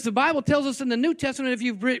 Because the Bible tells us in the New Testament, if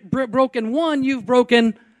you've broken one, you've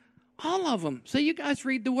broken all of them. So you guys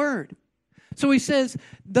read the Word. So he says,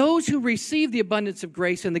 those who receive the abundance of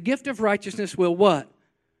grace and the gift of righteousness will what?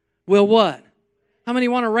 Will what? How many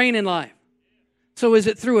want to reign in life? So is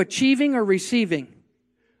it through achieving or receiving?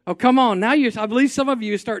 Oh, come on. Now I believe some of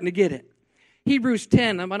you are starting to get it. Hebrews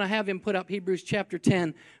 10, I'm going to have him put up Hebrews chapter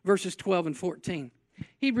 10, verses 12 and 14.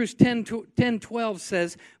 Hebrews 10:12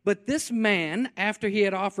 says, but this man, after he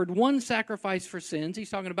had offered one sacrifice for sins, he's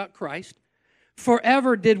talking about Christ,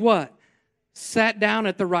 forever did what? Sat down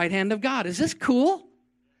at the right hand of God. Is this cool?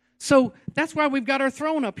 So that's why we've got our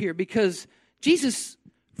throne up here, because Jesus,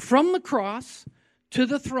 from the cross to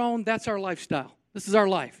the throne, that's our lifestyle. This is our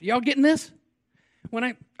life. Y'all getting this?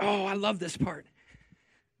 I love this part.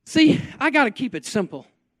 See, I got to keep it simple.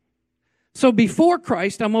 So before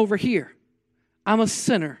Christ, I'm over here. I'm a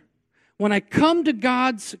sinner. When I come to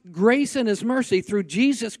God's grace and His mercy through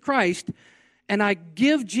Jesus Christ, and I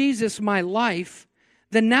give Jesus my life,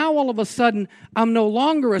 then now all of a sudden, I'm no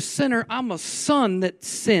longer a sinner, I'm a son that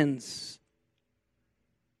sins.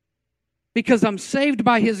 Because I'm saved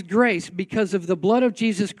by His grace, because of the blood of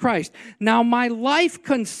Jesus Christ. Now my life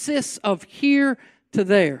consists of here to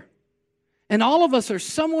there. And all of us are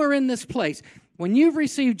somewhere in this place. When you've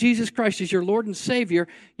received Jesus Christ as your Lord and Savior,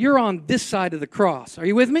 you're on this side of the cross. Are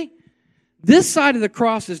you with me? This side of the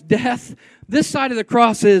cross is death. This side of the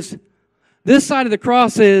cross is, this side of the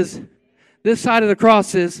cross is, this side of the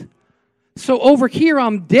cross is. So over here,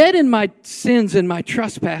 I'm dead in my sins and my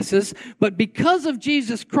trespasses, but because of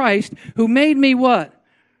Jesus Christ, who made me what?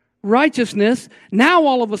 Righteousness. Now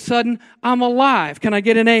all of a sudden, I'm alive. Can I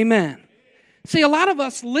get an amen? See, a lot of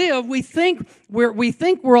us live, we think we're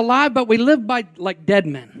alive, but we live by like dead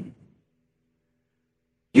men.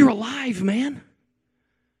 You're alive, man.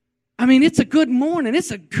 I mean, it's a good morning.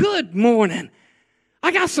 It's a good morning.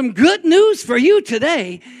 I got some good news for you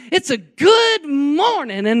today. It's a good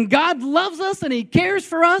morning, and God loves us, and He cares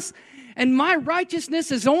for us, and my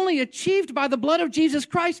righteousness is only achieved by the blood of Jesus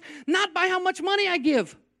Christ, not by how much money I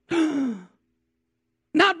give,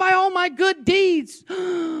 not by all my good deeds,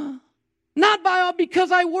 not by all because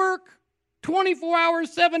I work. 24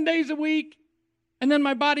 hours, 7 days a week, and then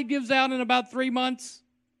my body gives out in about 3 months.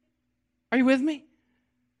 Are you with me?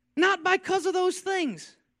 Not because of those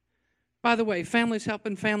things. By the way, Families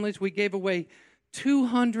Helping Families, we gave away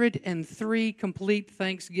 203 complete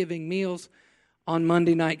Thanksgiving meals on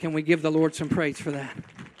Monday night. Can we give the Lord some praise for that?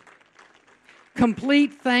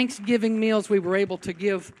 Complete Thanksgiving meals, we were able to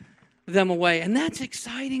give them away. And that's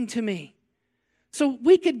exciting to me. So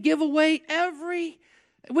we could give away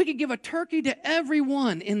we could give a turkey to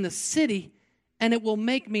everyone in the city, and it will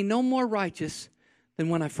make me no more righteous than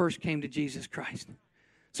when I first came to Jesus Christ.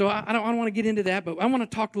 So I don't want to get into that, but I want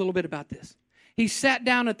to talk a little bit about this. He sat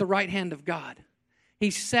down at the right hand of God. He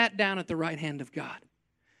sat down at the right hand of God.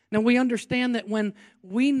 Now we understand that when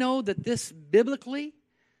we know that this biblically,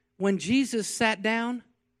 when Jesus sat down,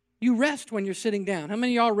 you rest when you're sitting down. How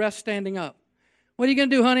many of y'all rest standing up? What are you going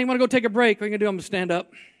to do, honey? You want to go take a break? What are you going to do? I'm going to stand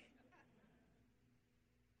up.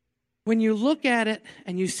 When you look at it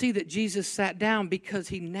and you see that Jesus sat down because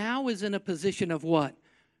he now is in a position of what?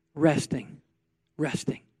 Resting.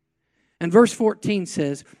 Resting. And verse 14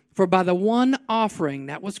 says, for by the one offering,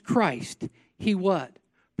 that was Christ, he what?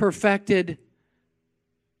 Perfected.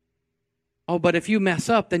 Oh, but if you mess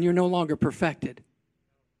up, then you're no longer perfected.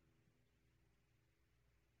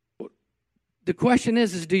 The question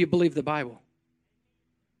is do you believe the Bible?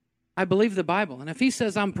 I believe the Bible. And if he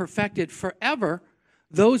says I'm perfected forever,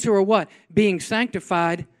 those who are what? Being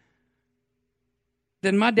sanctified,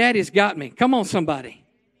 then my daddy's got me. Come on, somebody.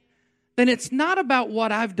 Then it's not about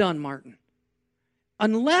what I've done, Martin.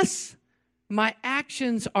 Unless my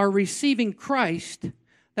actions are receiving Christ,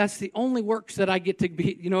 that's the only works that I get to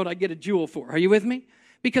be, I get a jewel for. Are you with me?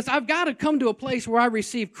 Because I've got to come to a place where I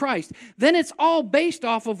receive Christ. Then it's all based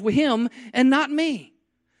off of him and not me.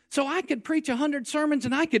 So I could preach 100 sermons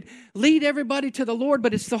and I could lead everybody to the Lord,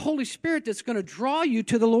 but it's the Holy Spirit that's going to draw you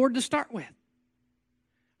to the Lord to start with.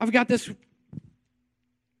 I've got this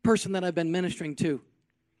person that I've been ministering to,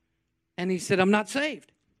 and he said, I'm not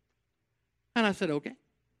saved. And I said, okay.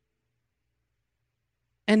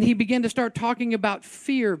 And he began to start talking about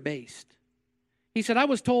fear-based. He said, I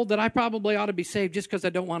was told that I probably ought to be saved just because I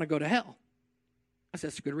don't want to go to hell. I said,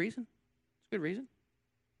 that's a good reason. It's a good reason.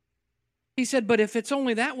 He said, but if it's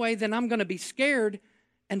only that way, then I'm going to be scared,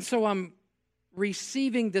 and so I'm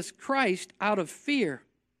receiving this Christ out of fear.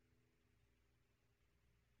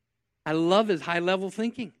 I love his high-level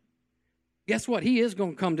thinking. Guess what? He is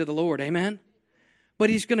going to come to the Lord, amen? But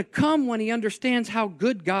he's going to come when he understands how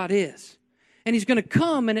good God is. And he's going to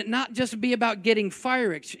come and it not just be about getting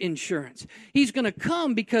fire insurance. He's going to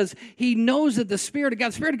come because he knows that the Spirit of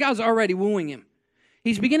God is already wooing him.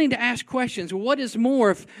 He's beginning to ask questions. What is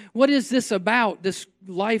more? What is this about, this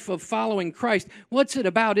life of following Christ? What's it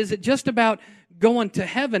about? Is it just about going to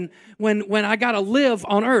heaven when I got to live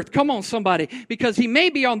on earth? Come on, somebody. Because he may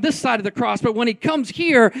be on this side of the cross, but when he comes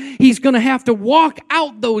here, he's going to have to walk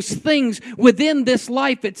out those things within this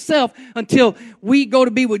life itself until we go to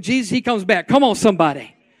be with Jesus. He comes back. Come on,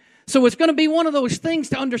 somebody. So it's going to be one of those things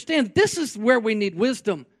to understand. This is where we need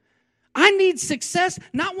wisdom. I need success,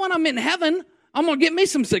 not when I'm in heaven. I'm going to get me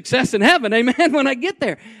some success in heaven, amen, when I get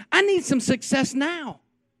there. I need some success now.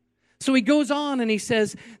 So he goes on and he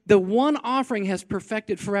says, the one offering has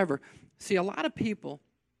perfected forever. See, a lot of people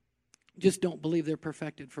just don't believe they're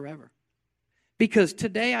perfected forever. Because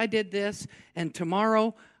today I did this and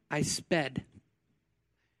tomorrow I sped.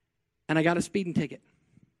 And I got a speeding ticket.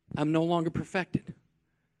 I'm no longer perfected.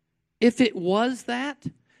 If it was that,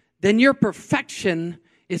 then your perfection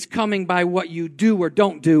is coming by what you do or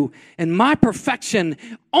don't do. And my perfection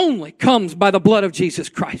only comes by the blood of Jesus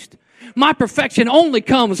Christ. My perfection only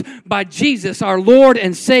comes by Jesus, our Lord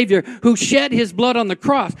and Savior, who shed his blood on the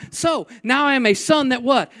cross. So now I am a son that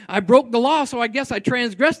what? I broke the law, so I guess I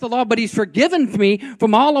transgressed the law, but he's forgiven me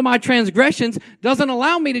from all of my transgressions. Doesn't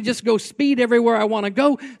allow me to just go speed everywhere I want to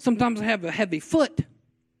go. Sometimes I have a heavy foot.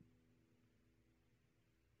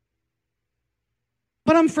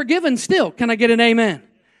 But I'm forgiven still. Can I get an amen?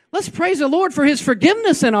 Let's praise the Lord for his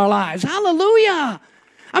forgiveness in our lives. Hallelujah.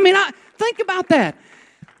 Think about that.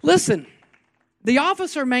 Listen, the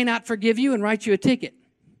officer may not forgive you and write you a ticket.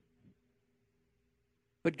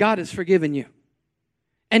 But God has forgiven you.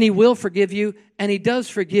 And he will forgive you, and he does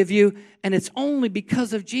forgive you, and it's only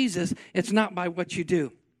because of Jesus. It's not by what you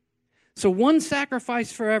do. So one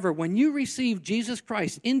sacrifice forever. When you receive Jesus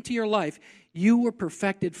Christ into your life, you were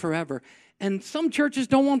perfected forever. And some churches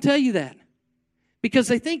don't want to tell you that. Because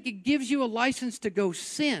they think it gives you a license to go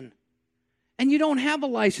sin. And you don't have a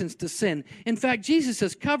license to sin. In fact, Jesus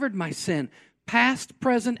has covered my sin, past,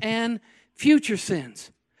 present, and future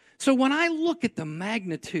sins. So when I look at the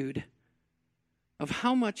magnitude of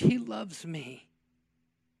how much he loves me.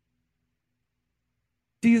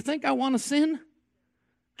 Do you think I want to sin?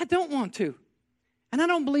 I don't want to. And I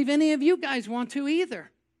don't believe any of you guys want to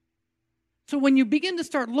either. So when you begin to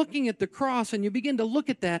start looking at the cross and you begin to look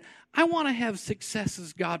at that, I want to have success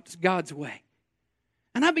as God's way.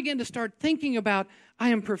 And I begin to start thinking about, I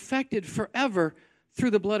am perfected forever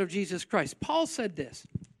through the blood of Jesus Christ. Paul said this.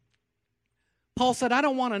 Paul said, I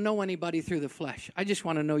don't want to know anybody through the flesh. I just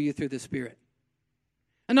want to know you through the Spirit.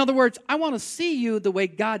 In other words, I want to see you the way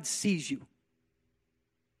God sees you.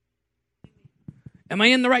 Am I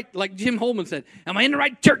in the right, like Jim Holman said, am I in the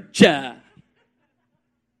right church? Come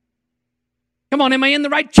on, am I in the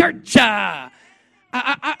right church? I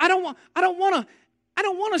don't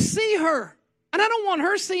want to see her. And I don't want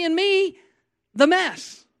her seeing me, the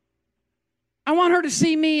mess. I want her to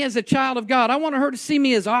see me as a child of God. I want her to see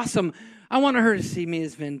me as awesome. I want her to see me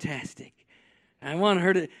as fantastic. I want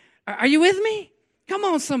her to, are you with me? Come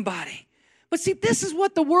on, somebody. But see, this is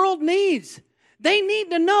what the world needs. They need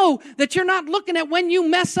to know that you're not looking at when you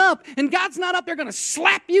mess up, and God's not up there going to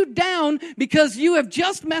slap you down because you have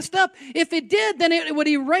just messed up. If it did, then it would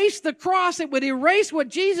erase the cross. It would erase what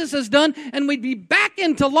Jesus has done, and we'd be back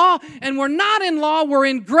into law. And we're not in law. We're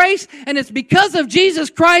in grace, and it's because of Jesus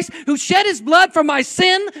Christ who shed his blood for my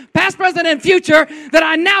sin, past, present, and future, that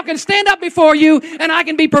I now can stand up before you, and I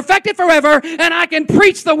can be perfected forever, and I can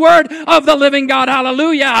preach the word of the living God.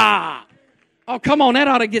 Hallelujah. Oh, come on, that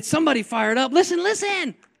ought to get somebody fired up.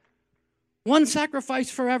 Listen. One sacrifice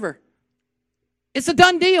forever. It's a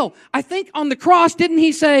done deal. I think on the cross, didn't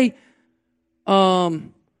he say,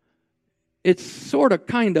 it's sort of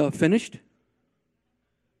kind of finished.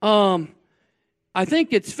 I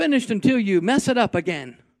think it's finished until you mess it up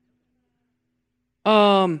again.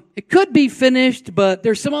 It could be finished, but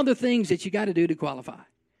there's some other things that you got to do to qualify.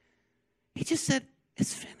 He just said,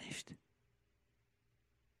 it's finished.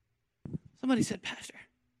 Somebody said, Pastor,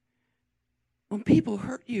 when people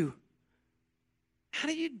hurt you, how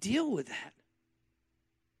do you deal with that?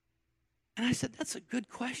 And I said, that's a good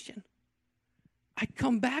question. I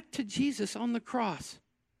come back to Jesus on the cross.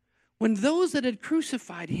 When those that had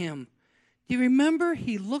crucified him, do you remember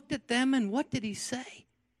he looked at them and what did he say?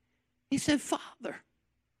 He said, Father,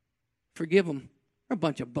 forgive them. They're a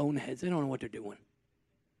bunch of boneheads. They don't know what they're doing.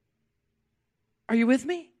 Are you with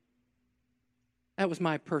me? That was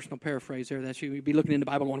my personal paraphrase there. That you'd be looking in the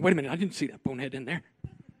Bible going, wait a minute, I didn't see that bonehead in there.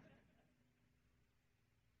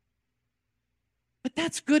 But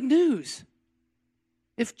that's good news.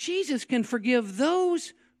 If Jesus can forgive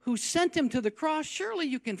those who sent him to the cross, surely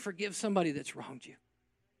you can forgive somebody that's wronged you.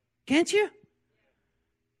 Can't you?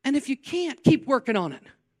 And if you can't, keep working on it.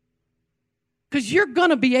 Because you're going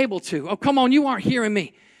to be able to. Oh, come on, you aren't hearing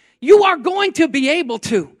me. You are going to be able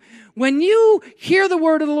to. When you hear the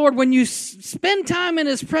word of the Lord, when you spend time in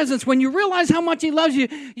his presence, when you realize how much he loves you,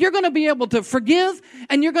 you're going to be able to forgive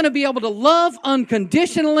and you're going to be able to love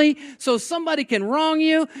unconditionally so somebody can wrong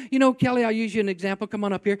you. You know, Kelly, I'll use you an example. Come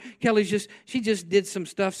on up here. She just did some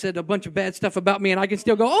stuff, said a bunch of bad stuff about me, and I can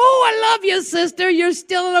still go, oh, I love you, sister. You're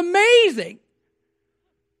still amazing.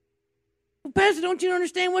 Well, Pastor, don't you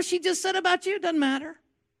understand what she just said about you? It doesn't matter.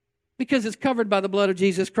 Because it's covered by the blood of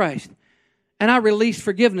Jesus Christ. And I release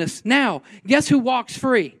forgiveness. Now, guess who walks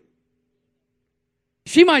free?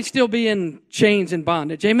 She might still be in chains and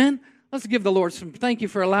bondage. Amen? Let's give the Lord some thank you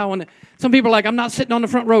for allowing it. Some people are like, I'm not sitting on the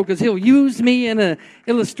front row because he'll use me in an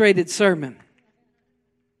illustrated sermon.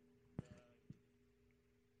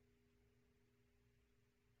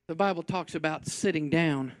 The Bible talks about sitting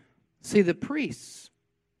down. See, the priests,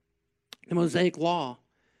 the Mosaic law,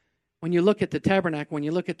 when you look at the tabernacle, when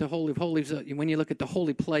you look at the Holy of Holies, when you look at the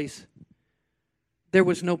holy place, there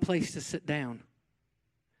was no place to sit down.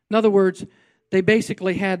 In other words, they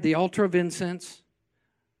basically had the altar of incense.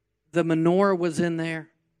 The menorah was in there.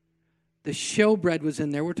 The showbread was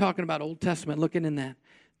in there. We're talking about Old Testament, looking in that.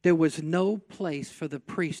 There was no place for the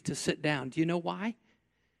priest to sit down. Do you know why?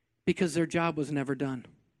 Because their job was never done.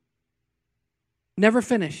 Never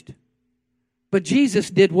finished. But Jesus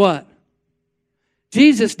did what?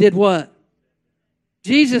 Jesus did what?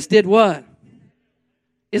 Jesus did what?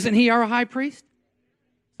 Isn't he our high priest?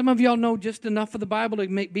 Some of y'all know just enough of the Bible to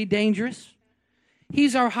be dangerous.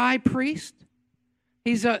 He's our high priest.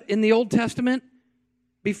 He's in the Old Testament,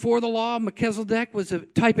 before the law, Melchizedek was a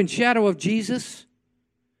type and shadow of Jesus.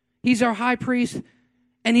 He's our high priest,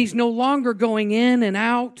 and he's no longer going in and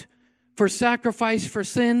out for sacrifice for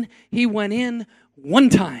sin. He went in one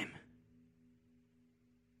time,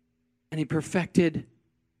 and he perfected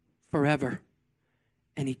forever.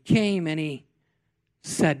 And he came and he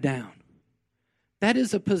sat down. That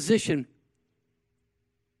is a position.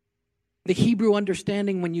 The Hebrew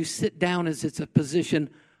understanding when you sit down is it's a position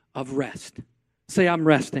of rest. Say, I'm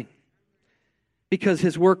resting. Because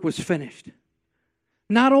his work was finished.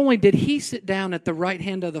 Not only did he sit down at the right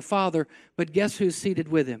hand of the Father, but guess who's seated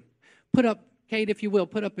with him? Put up, Kate, if you will,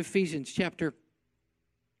 put up Ephesians chapter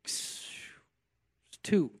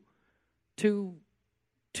 2.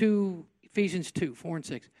 Ephesians 2, 4 and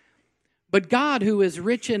 6. But God, who is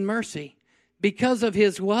rich in mercy, because of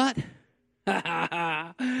his what?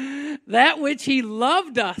 That which he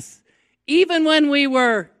loved us, even when we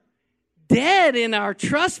were dead in our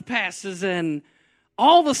trespasses and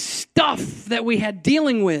all the stuff that we had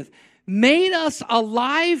dealing with, made us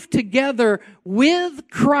alive together with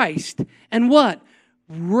Christ. And what?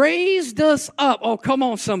 Raised us up. Oh, come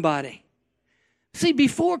on, somebody. See,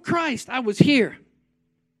 before Christ, I was here.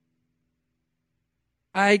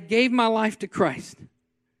 I gave my life to Christ.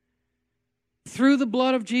 Through the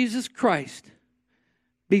blood of Jesus Christ.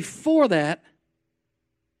 Before that,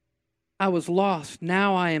 I was lost.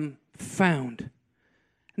 Now I am found.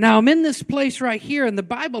 Now I'm in this place right here, and the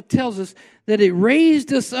Bible tells us that it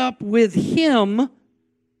raised us up with him.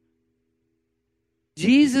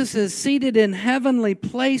 Jesus is seated in heavenly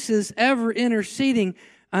places, ever interceding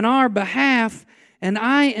on our behalf, and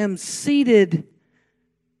I am seated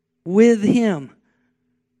with him.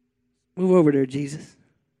 Move over there, Jesus.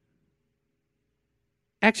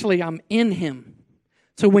 Actually, I'm in him.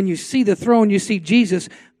 So when you see the throne, you see Jesus,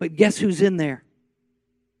 but guess who's in there?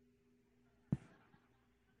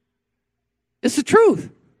 It's the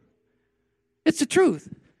truth. It's the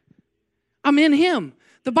truth. I'm in him.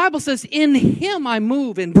 The Bible says, in him I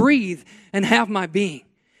move and breathe and have my being.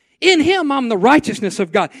 In him I'm the righteousness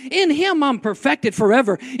of God. In him I'm perfected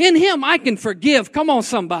forever. In him I can forgive. Come on,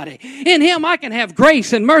 somebody. In him I can have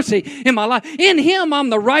grace and mercy in my life. In him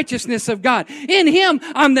I'm the righteousness of God. In him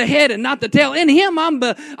I'm the head and not the tail. In him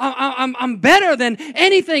I'm better than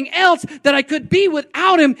anything else that I could be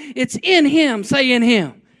without him. It's in him. Say in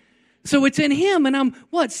him. So it's in him, and I'm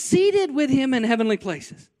what? Seated with him in heavenly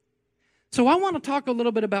places. So I want to talk a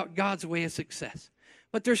little bit about God's way of success.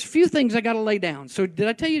 But there's a few things I got to lay down. So did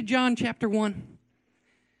I tell you John chapter 1?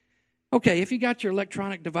 Okay, if you got your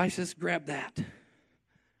electronic devices, grab that.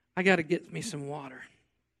 I got to get me some water.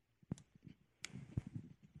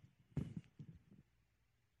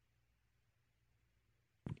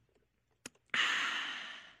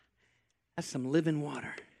 That's some living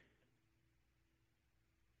water.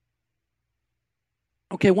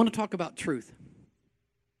 Okay, I want to talk about truth.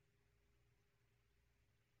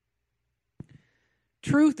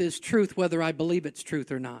 Truth is truth whether I believe it's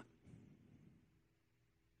truth or not.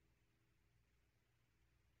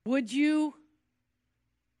 Would you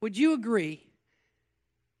agree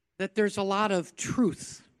that there's a lot of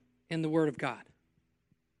truth in the Word of God?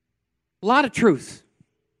 A lot of truth.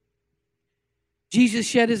 Jesus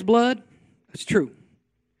shed his blood. That's true.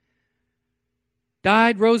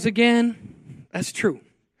 Died, rose again. That's true.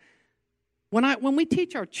 When we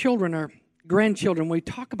teach our children, our grandchildren, we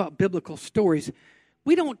talk about biblical stories,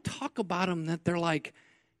 we don't talk about them that they're like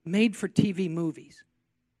made-for-TV movies.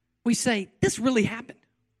 We say, this really happened.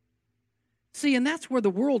 See, and that's where the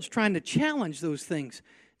world's trying to challenge those things.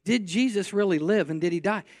 Did Jesus really live and did he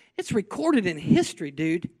die? It's recorded in history,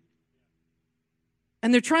 dude.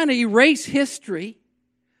 And they're trying to erase history.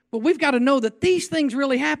 But we've got to know that these things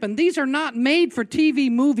really happened. These are not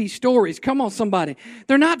made-for-TV movie stories. Come on, somebody.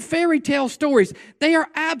 They're not fairy tale stories. They are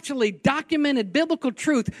actually documented biblical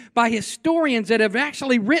truth by historians that have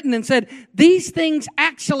actually written and said, these things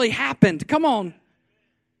actually happened. Come on.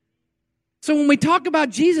 So when we talk about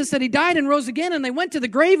Jesus, that he died and rose again, and they went to the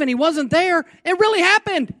grave and he wasn't there, it really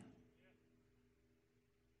happened.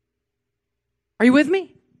 Are you with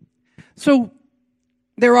me? So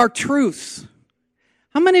there are truths.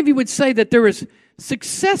 How many of you would say that there is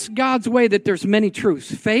success God's way, that there's many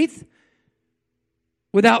truths? Faith.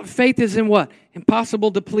 Without faith is in what?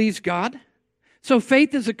 Impossible to please God. So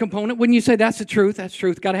faith is a component. Wouldn't you say that's the truth? That's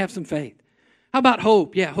truth. Got to have some faith. How about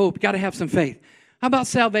hope? Yeah, hope. Got to have some faith. How about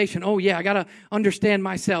salvation? Oh, yeah, I got to understand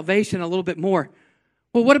my salvation a little bit more.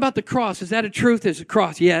 Well, what about the cross? Is that a truth? Is a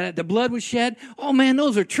cross? Yeah, the blood was shed. Oh, man,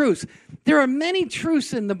 those are truths. There are many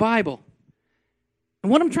truths in the Bible.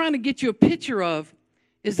 And what I'm trying to get you a picture of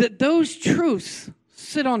is that those truths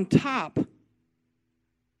sit on top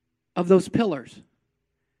of those pillars.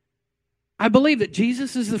 I believe that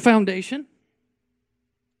Jesus is the foundation,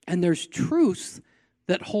 and there's truths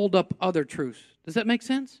that hold up other truths. Does that make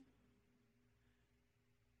sense?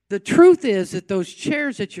 The truth is that those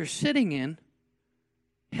chairs that you're sitting in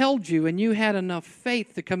held you, and you had enough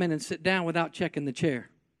faith to come in and sit down without checking the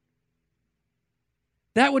chair.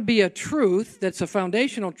 That would be a truth that's a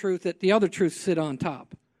foundational truth that the other truths sit on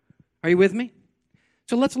top. Are you with me?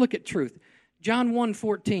 So let's look at truth. John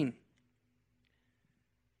 1:14.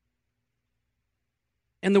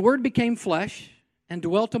 And the Word became flesh and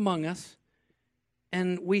dwelt among us,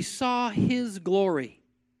 and we saw His glory.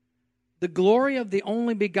 The glory of the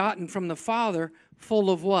only begotten from the Father,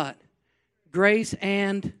 full of what? Grace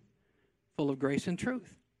and full of grace and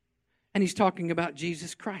truth. And he's talking about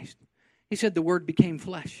Jesus Christ. He said the Word became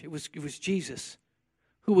flesh. It was Jesus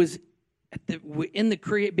who was in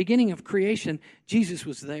the beginning of creation. Jesus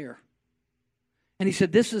was there. And he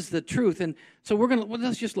said, this is the truth. And so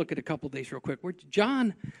let's just look at a couple of these real quick.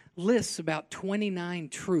 John lists about 29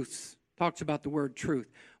 truths, talks about the word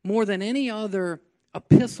truth, more than any other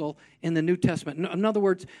epistle in the New Testament. In other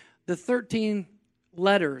words, the 13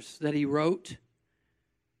 letters that he wrote,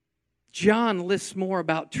 John lists more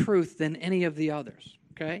about truth than any of the others,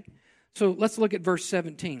 okay? So let's look at verse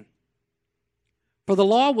 17. For the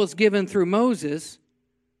law was given through Moses,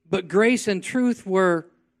 but grace and truth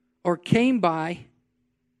came by.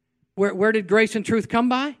 Where did grace and truth come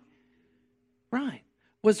by? Right.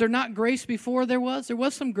 Was there not grace before there was? There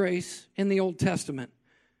was some grace in the Old Testament,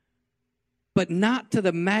 but not to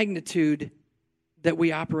the magnitude that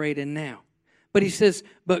we operate in now. But he says,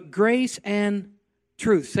 but grace and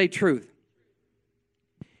truth, say truth,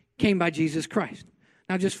 came by Jesus Christ.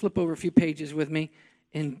 Now just flip over a few pages with me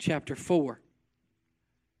in chapter 4.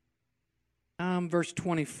 Verse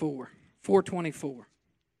 24, 424.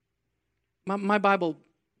 My Bible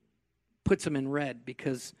puts them in red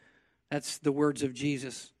because that's the words of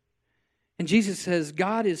Jesus. And Jesus says,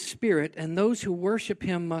 God is spirit, and those who worship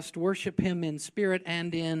Him must worship Him in spirit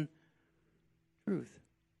and in truth.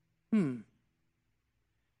 When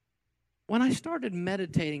I started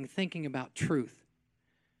meditating, thinking about truth,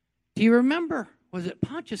 do you remember, was it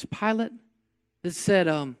Pontius Pilate that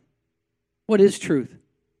said, what is truth?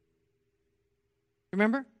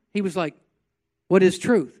 Remember? He was like, what is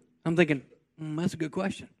truth? I'm thinking, that's a good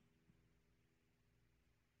question.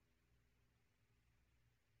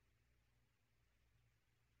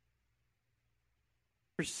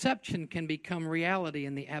 Perception can become reality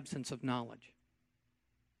in the absence of knowledge.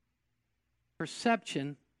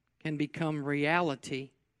 Perception can become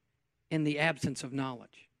reality in the absence of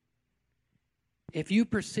knowledge. If you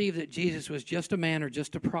perceive that Jesus was just a man or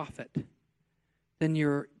just a prophet, then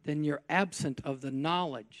you're absent of the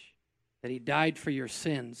knowledge that He died for your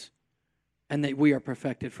sins and that we are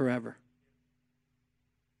perfected forever.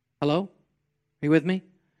 Hello? Are you with me?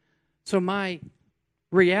 So my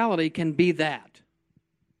reality can be that.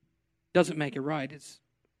 Doesn't make it right. It's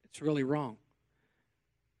really wrong.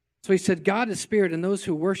 So he said, God is spirit, and those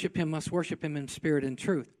who worship Him must worship Him in spirit and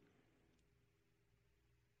truth.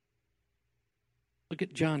 Look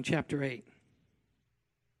at John chapter 8.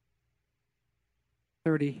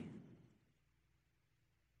 30,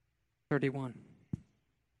 31.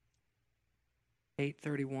 8,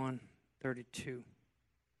 31, 32.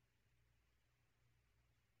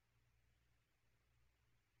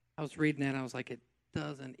 I was reading that, and I was like, it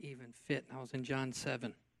doesn't even fit. And I was in John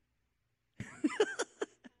 7.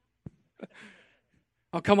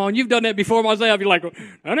 Oh, come on. You've done that before myself. You're like,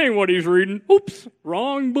 that ain't what he's reading. Oops,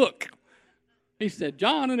 wrong book. He said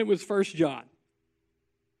John, and it was 1 John.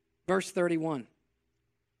 Verse 31.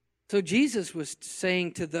 So Jesus was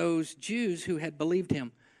saying to those Jews who had believed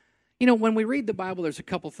Him. You know, when we read the Bible, there's a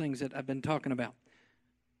couple things that I've been talking about.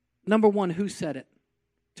 Number one, who said it?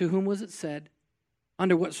 To whom was it said?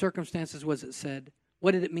 Under what circumstances was it said?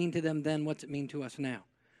 What did it mean to them then? What's it mean to us now?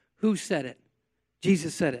 Who said it?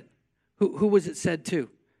 Jesus said it. Who was it said to?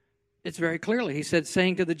 It's very clearly. He said,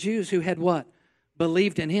 saying to the Jews who had what?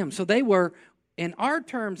 Believed in Him. So they were, in our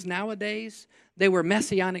terms nowadays, they were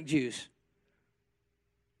Messianic Jews.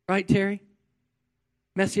 Right, Terry?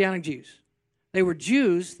 Messianic Jews. They were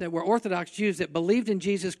Jews that were Orthodox Jews that believed in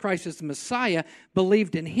Jesus Christ as the Messiah,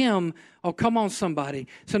 believed in Him. Oh, come on, somebody.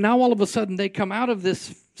 So now all of a sudden they come out of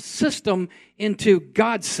this system into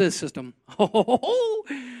God's system. Oh,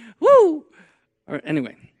 woo! All right,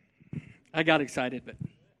 anyway, I got excited.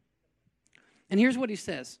 And here's what He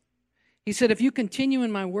says. He said, if you continue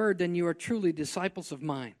in my word, then you are truly disciples of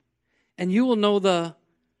mine. And you will know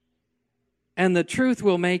and the truth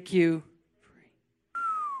will make you free.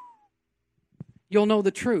 You'll know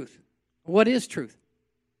the truth. What is truth?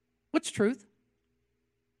 What's truth?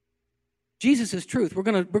 Jesus is truth. We're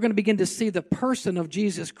going to begin to see the person of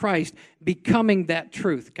Jesus Christ becoming that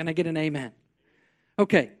truth. Can I get an amen?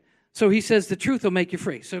 Okay, so he says the truth will make you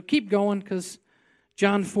free. So keep going because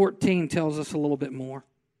John 14 tells us a little bit more.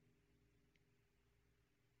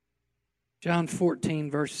 John 14,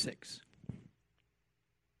 verse 6.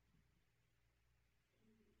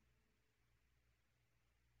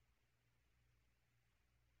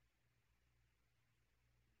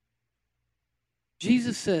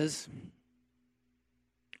 Jesus says,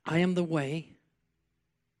 I am the way,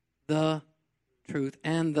 the truth,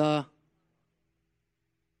 and the...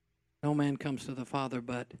 No man comes to the Father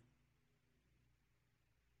but...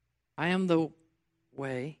 I am the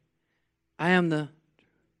way. I am the...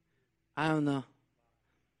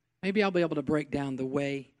 Maybe I'll be able to break down the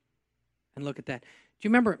way and look at that. Do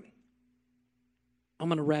you remember? I'm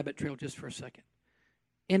going to rabbit trail just for a second.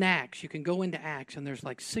 In Acts, you can go into Acts, and there's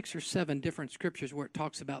like 6 or 7 different scriptures where it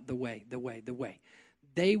talks about the way, the way, the way.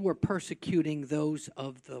 They were persecuting those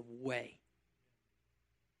of the way.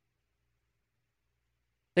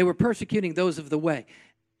 They were persecuting those of the way.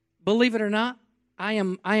 Believe it or not, I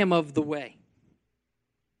am of the way.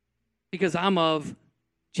 Because I'm of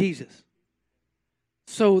Jesus.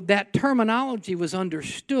 So that terminology was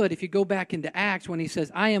understood, if you go back into Acts, when he says,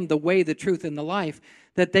 I am the way, the truth, and the life,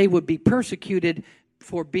 that they would be persecuted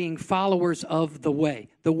for being followers of the way.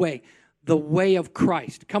 The way of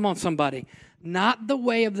Christ. Come on, somebody. Not the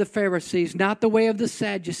way of the Pharisees, not the way of the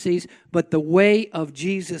Sadducees, but the way of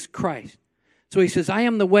Jesus Christ. So he says, I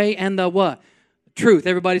am the way and the what? Truth.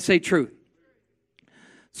 Everybody say truth.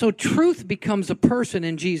 So truth becomes a person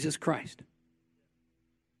in Jesus Christ.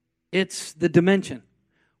 It's the dimension.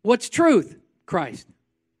 What's truth? Christ.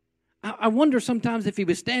 I wonder sometimes if he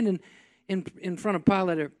was standing in front of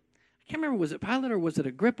Pilate, or I can't remember, was it Pilate or was it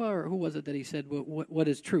Agrippa, or who was it that he said, what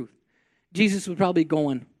is truth? Jesus was probably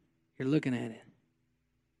going, you're looking at it.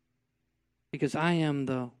 Because I am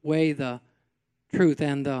the way, the truth,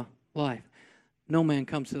 and the life. No man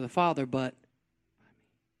comes to the Father but...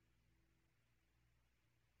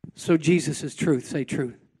 So Jesus is truth. Say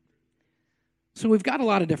truth. So we've got a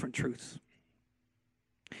lot of different truths.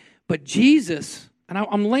 But Jesus, and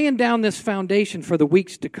I'm laying down this foundation for the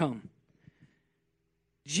weeks to come.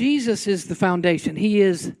 Jesus is the foundation. He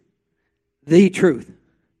is the truth.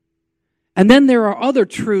 And then there are other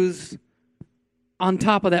truths on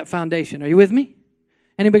top of that foundation. Are you with me?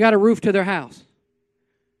 Anybody got a roof to their house?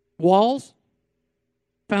 Walls?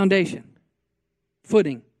 Foundation.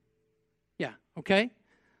 Footing. Yeah, okay?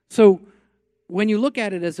 So when you look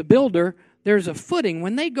at it as a builder, there's a footing.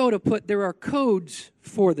 When they go to put, there are codes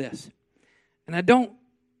for this. And I don't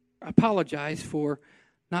apologize for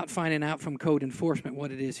not finding out from code enforcement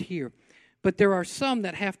what it is here. But there are some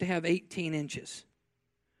that have to have 18 inches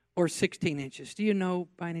or 16 inches. Do you know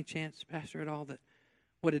by any chance, Pastor, at all, that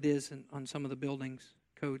what it is on some of the buildings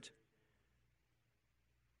codes?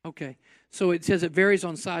 Okay, so it says it varies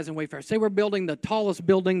on size and weight. Say we're building the tallest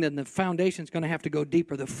building, then the foundation's going to have to go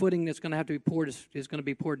deeper. The footing that's going to have to be poured is going to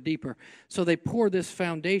be poured deeper. So they pour this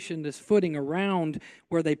foundation, this footing around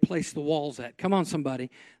where they place the walls at. Come on, somebody.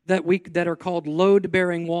 That are called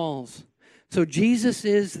load-bearing walls. So Jesus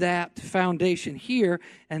is that foundation here,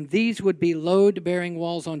 and these would be load-bearing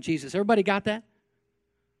walls on Jesus. Everybody got that?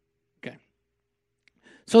 Okay.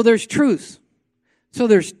 So there's truths. So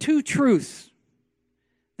there's 2 truths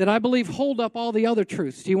that I believe hold up all the other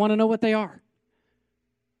truths. Do you want to know what they are?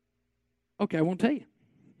 Okay, I won't tell you.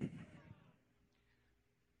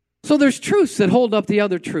 So there's truths that hold up the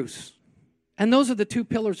other truths. And those are the 2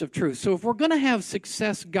 pillars of truth. So if we're going to have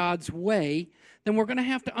success God's way, then we're going to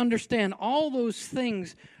have to understand all those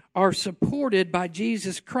things are supported by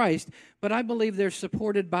Jesus Christ, but I believe they're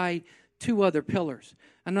supported by 2 other pillars.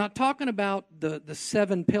 I'm not talking about the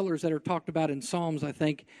 7 pillars that are talked about in Psalms, I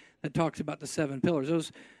think, that talks about the 7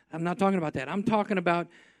 pillars. I'm not talking about that. I'm talking about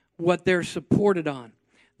what they're supported on.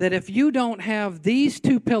 That if you don't have these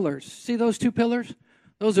 2 pillars, see those 2 pillars?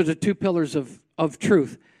 Those are the 2 pillars of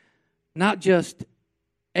truth. Not just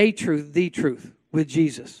a truth, the truth with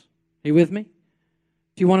Jesus. Are you with me?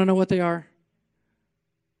 Do you want to know what they are?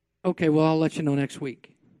 Okay, well, I'll let you know next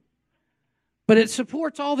week. But it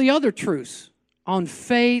supports all the other truths on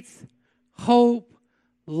faith, hope,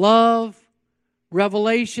 love,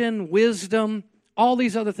 revelation, wisdom, all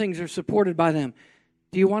these other things are supported by them.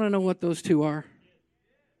 Do you want to know what those 2 are?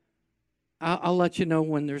 I'll let you know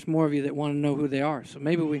when there's more of you that want to know who they are. So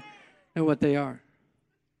maybe we know what they are.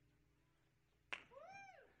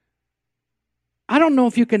 I don't know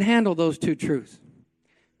if you can handle those 2 truths.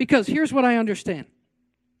 Because here's what I understand.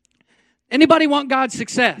 Anybody want God's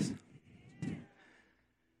success?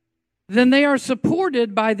 Then they are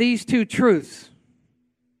supported by these 2 truths.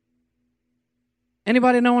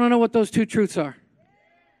 Anybody want to know what those 2 truths are?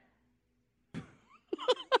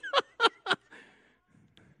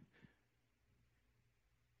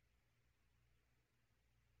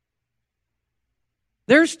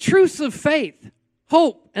 There's truths of faith,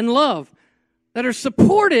 hope, and love that are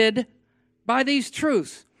supported by these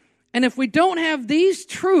truths. And if we don't have these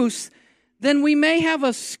truths, then we may have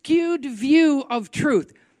a skewed view of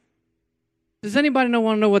truth. Does anybody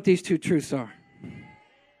want to know what these two truths are?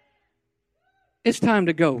 It's time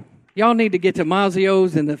to go. Y'all need to get to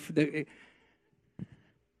Mazio's and the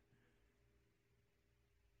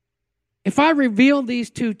If I reveal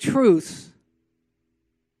these two truths,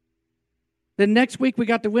 then next week we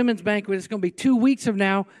got the women's banquet. It's going to be 2 weeks from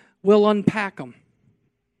now. We'll unpack them.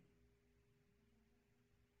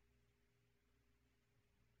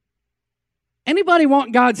 Anybody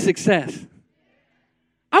want God's success?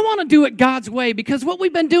 I want to do it God's way, because what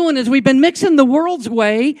we've been doing is we've been mixing the world's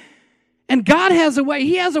way, and God has a way.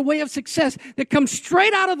 He has a way of success that comes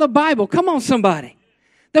straight out of the Bible. Come on, somebody.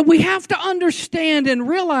 That we have to understand and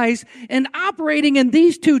realize, and operating in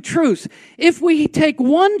these two truths. If we take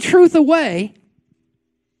one truth away,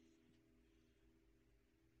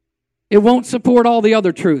 it won't support all the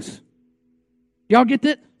other truths. Y'all get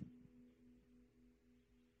that?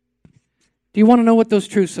 Do you want to know what those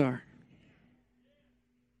truths are?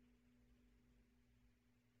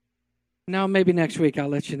 Now, maybe next week I'll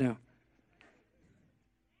let you know.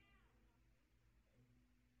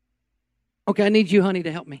 Okay, I need you, honey,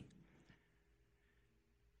 to help me.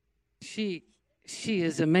 She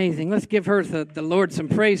is amazing. Let's give her the Lord some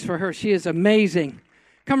praise for her. She is amazing.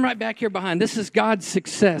 Come right back here behind. This is God's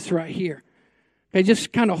success right here. Okay,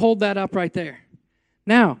 just kind of hold that up right there.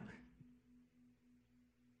 Now,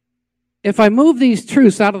 if I move these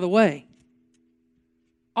truths out of the way,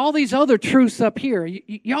 all these other truths up here,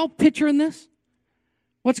 y'all picturing this?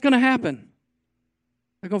 What's going to happen?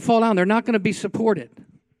 They're going to fall down. They're not going to be supported.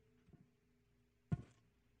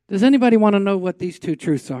 Does anybody want to know what these two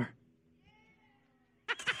truths are?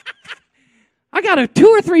 I got 2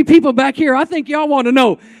 or 3 people back here. I think y'all want to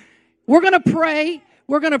know. We're going to pray.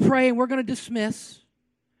 We're going to pray and we're going to dismiss.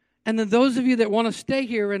 And then those of you that want to stay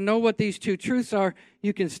here and know what these two truths are,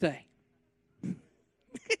 you can stay.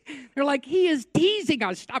 They're like, he is teasing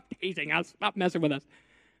us. Stop teasing us. Stop messing with us.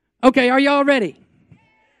 Okay, are y'all ready?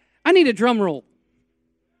 I need a drum roll.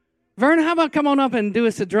 Vernon, how about come on up and do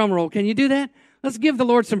us a drum roll? Can you do that? Let's give the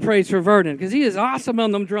Lord some praise for Vernon, because he is awesome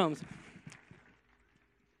on them drums.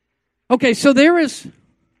 Okay, so there is...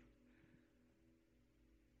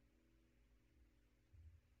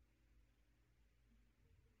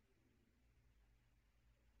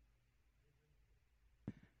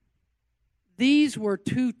 These were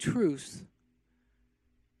two truths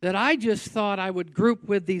that I just thought I would group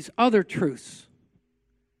with these other truths.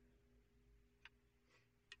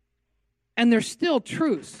 And they're still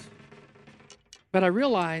truths. But I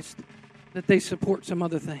realized that they support some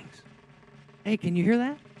other things. Hey, can you hear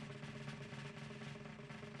that?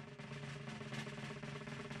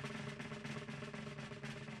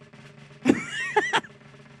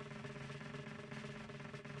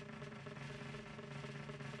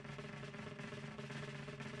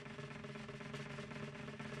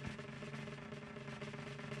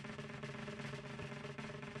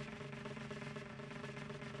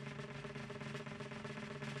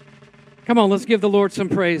 Come on, let's give the Lord some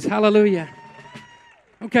praise. Hallelujah.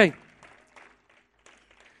 Okay.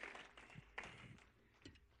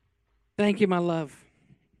 Thank you, my love.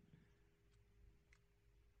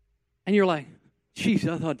 And you're like, geez,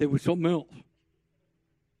 I thought there was something else.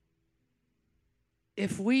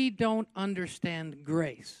 If we don't understand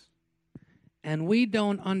grace and we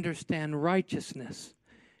don't understand righteousness,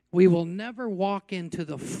 we will never walk into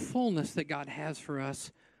the fullness that God has for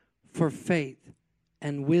us for faith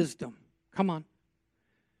and wisdom. Come on.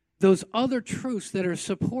 Those other truths that are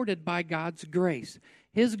supported by God's grace.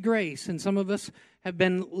 His grace, and some of us have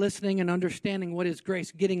been listening and understanding what is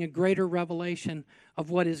grace, getting a greater revelation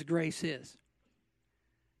of what His grace is.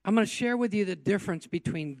 I'm going to share with you the difference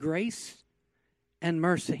between grace and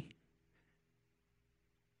mercy.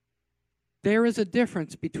 There is a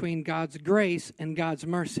difference between God's grace and God's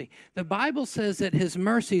mercy. The Bible says that His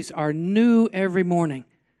mercies are new every morning.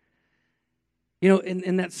 You know,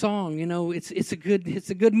 in that song, you know, it's a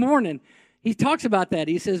good morning. He talks about that.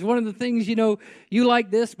 He says, one of the things, you know, you like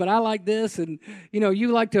this, but I like this. And, you know, you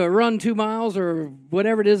like to run 2 miles or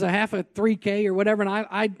whatever it is, a half a 3K or whatever. And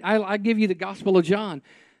I give you the Gospel of John.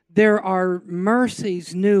 There are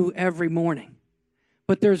mercies new every morning.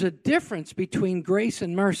 But there's a difference between grace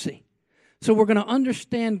and mercy. So we're going to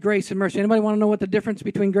understand grace and mercy. Anybody want to know what the difference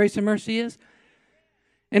between grace and mercy is?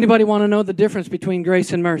 Anybody want to know the difference between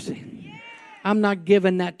grace and mercy? I'm not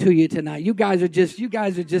giving that to you tonight. You guys are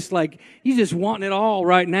just like, you just wanting it all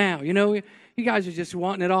right now. You know, you guys are just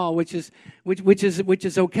wanting it all, which is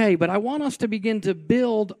okay. But I want us to begin to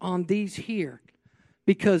build on these here,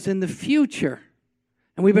 because in the future,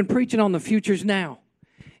 and we've been preaching on the futures now,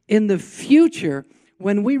 in the future,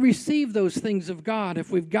 When we receive those things of God,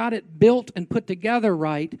 if we've got it built and put together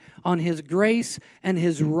right on His grace and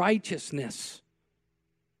His righteousness,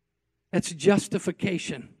 that's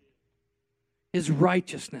justification. His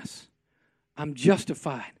righteousness. I'm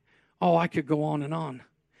justified. Oh, I could go on and on.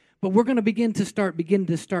 But we're going to begin to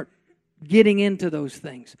start getting into those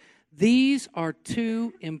things. These are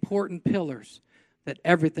two important pillars that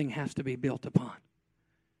everything has to be built upon.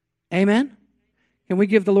 Amen? Can we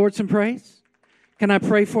give the Lord some praise? Can I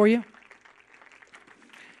pray for you?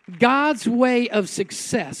 God's way of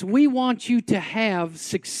success. We want you to have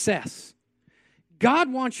success.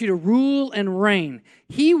 God wants you to rule and reign.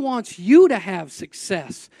 He wants you to have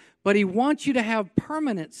success, but He wants you to have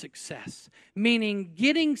permanent success, meaning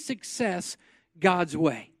getting success God's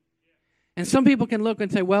way. And some people can look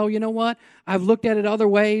and say, well, you know what? I've looked at it other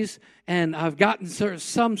ways, and I've gotten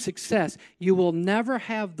some success. You will never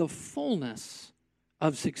have the fullness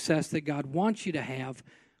of success that God wants you to have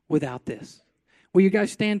without this. Will you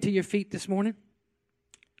guys stand to your feet this morning?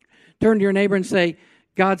 Turn to your neighbor and say,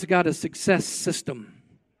 God's got a success system.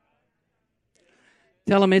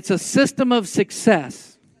 Tell them it's a system of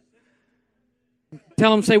success.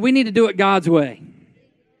 Tell them, say, we need to do it God's way.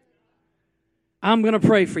 I'm going to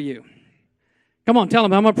pray for you. Come on, tell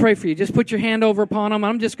them, I'm going to pray for you. Just put your hand over upon them.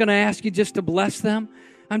 I'm just going to ask you just to bless them.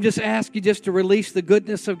 I'm just asking you just to release the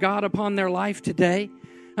goodness of God upon their life today.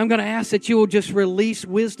 I'm going to ask that you will just release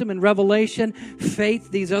wisdom and revelation,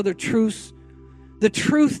 faith, these other truths. The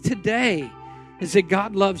truth today is that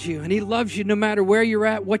God loves you, and He loves you no matter where you're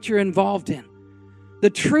at, what you're involved in. The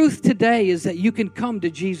truth today is that you can come to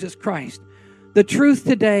Jesus Christ. The truth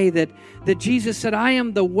today that Jesus said, I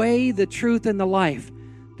am the way, the truth, and the life,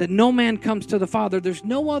 that no man comes to the Father. There's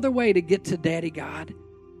no other way to get to Daddy God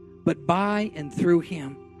but by and through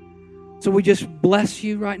Him. So we just bless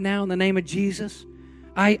you right now in the name of Jesus.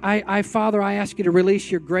 Father, I ask you to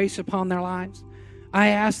release your grace upon their lives. I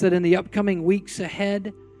ask that in the upcoming weeks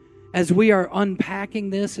ahead, as we are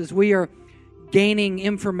unpacking this, as we are gaining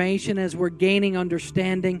information, as we're gaining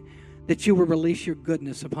understanding, that you will release your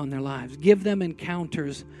goodness upon their lives. Give them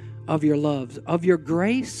encounters of your love, of your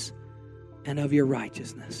grace, and of your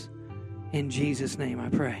righteousness. In Jesus' name I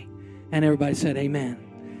pray. And everybody said amen.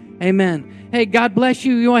 Amen. Hey, God bless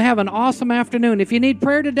you. You want to have an awesome afternoon. If you need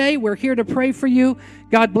prayer today, we're here to pray for you.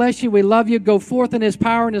 God bless you. We love you. Go forth in His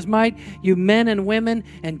power and His might, you men and women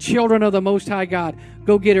and children of the Most High God.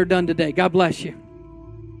 Go get her done today. God bless you.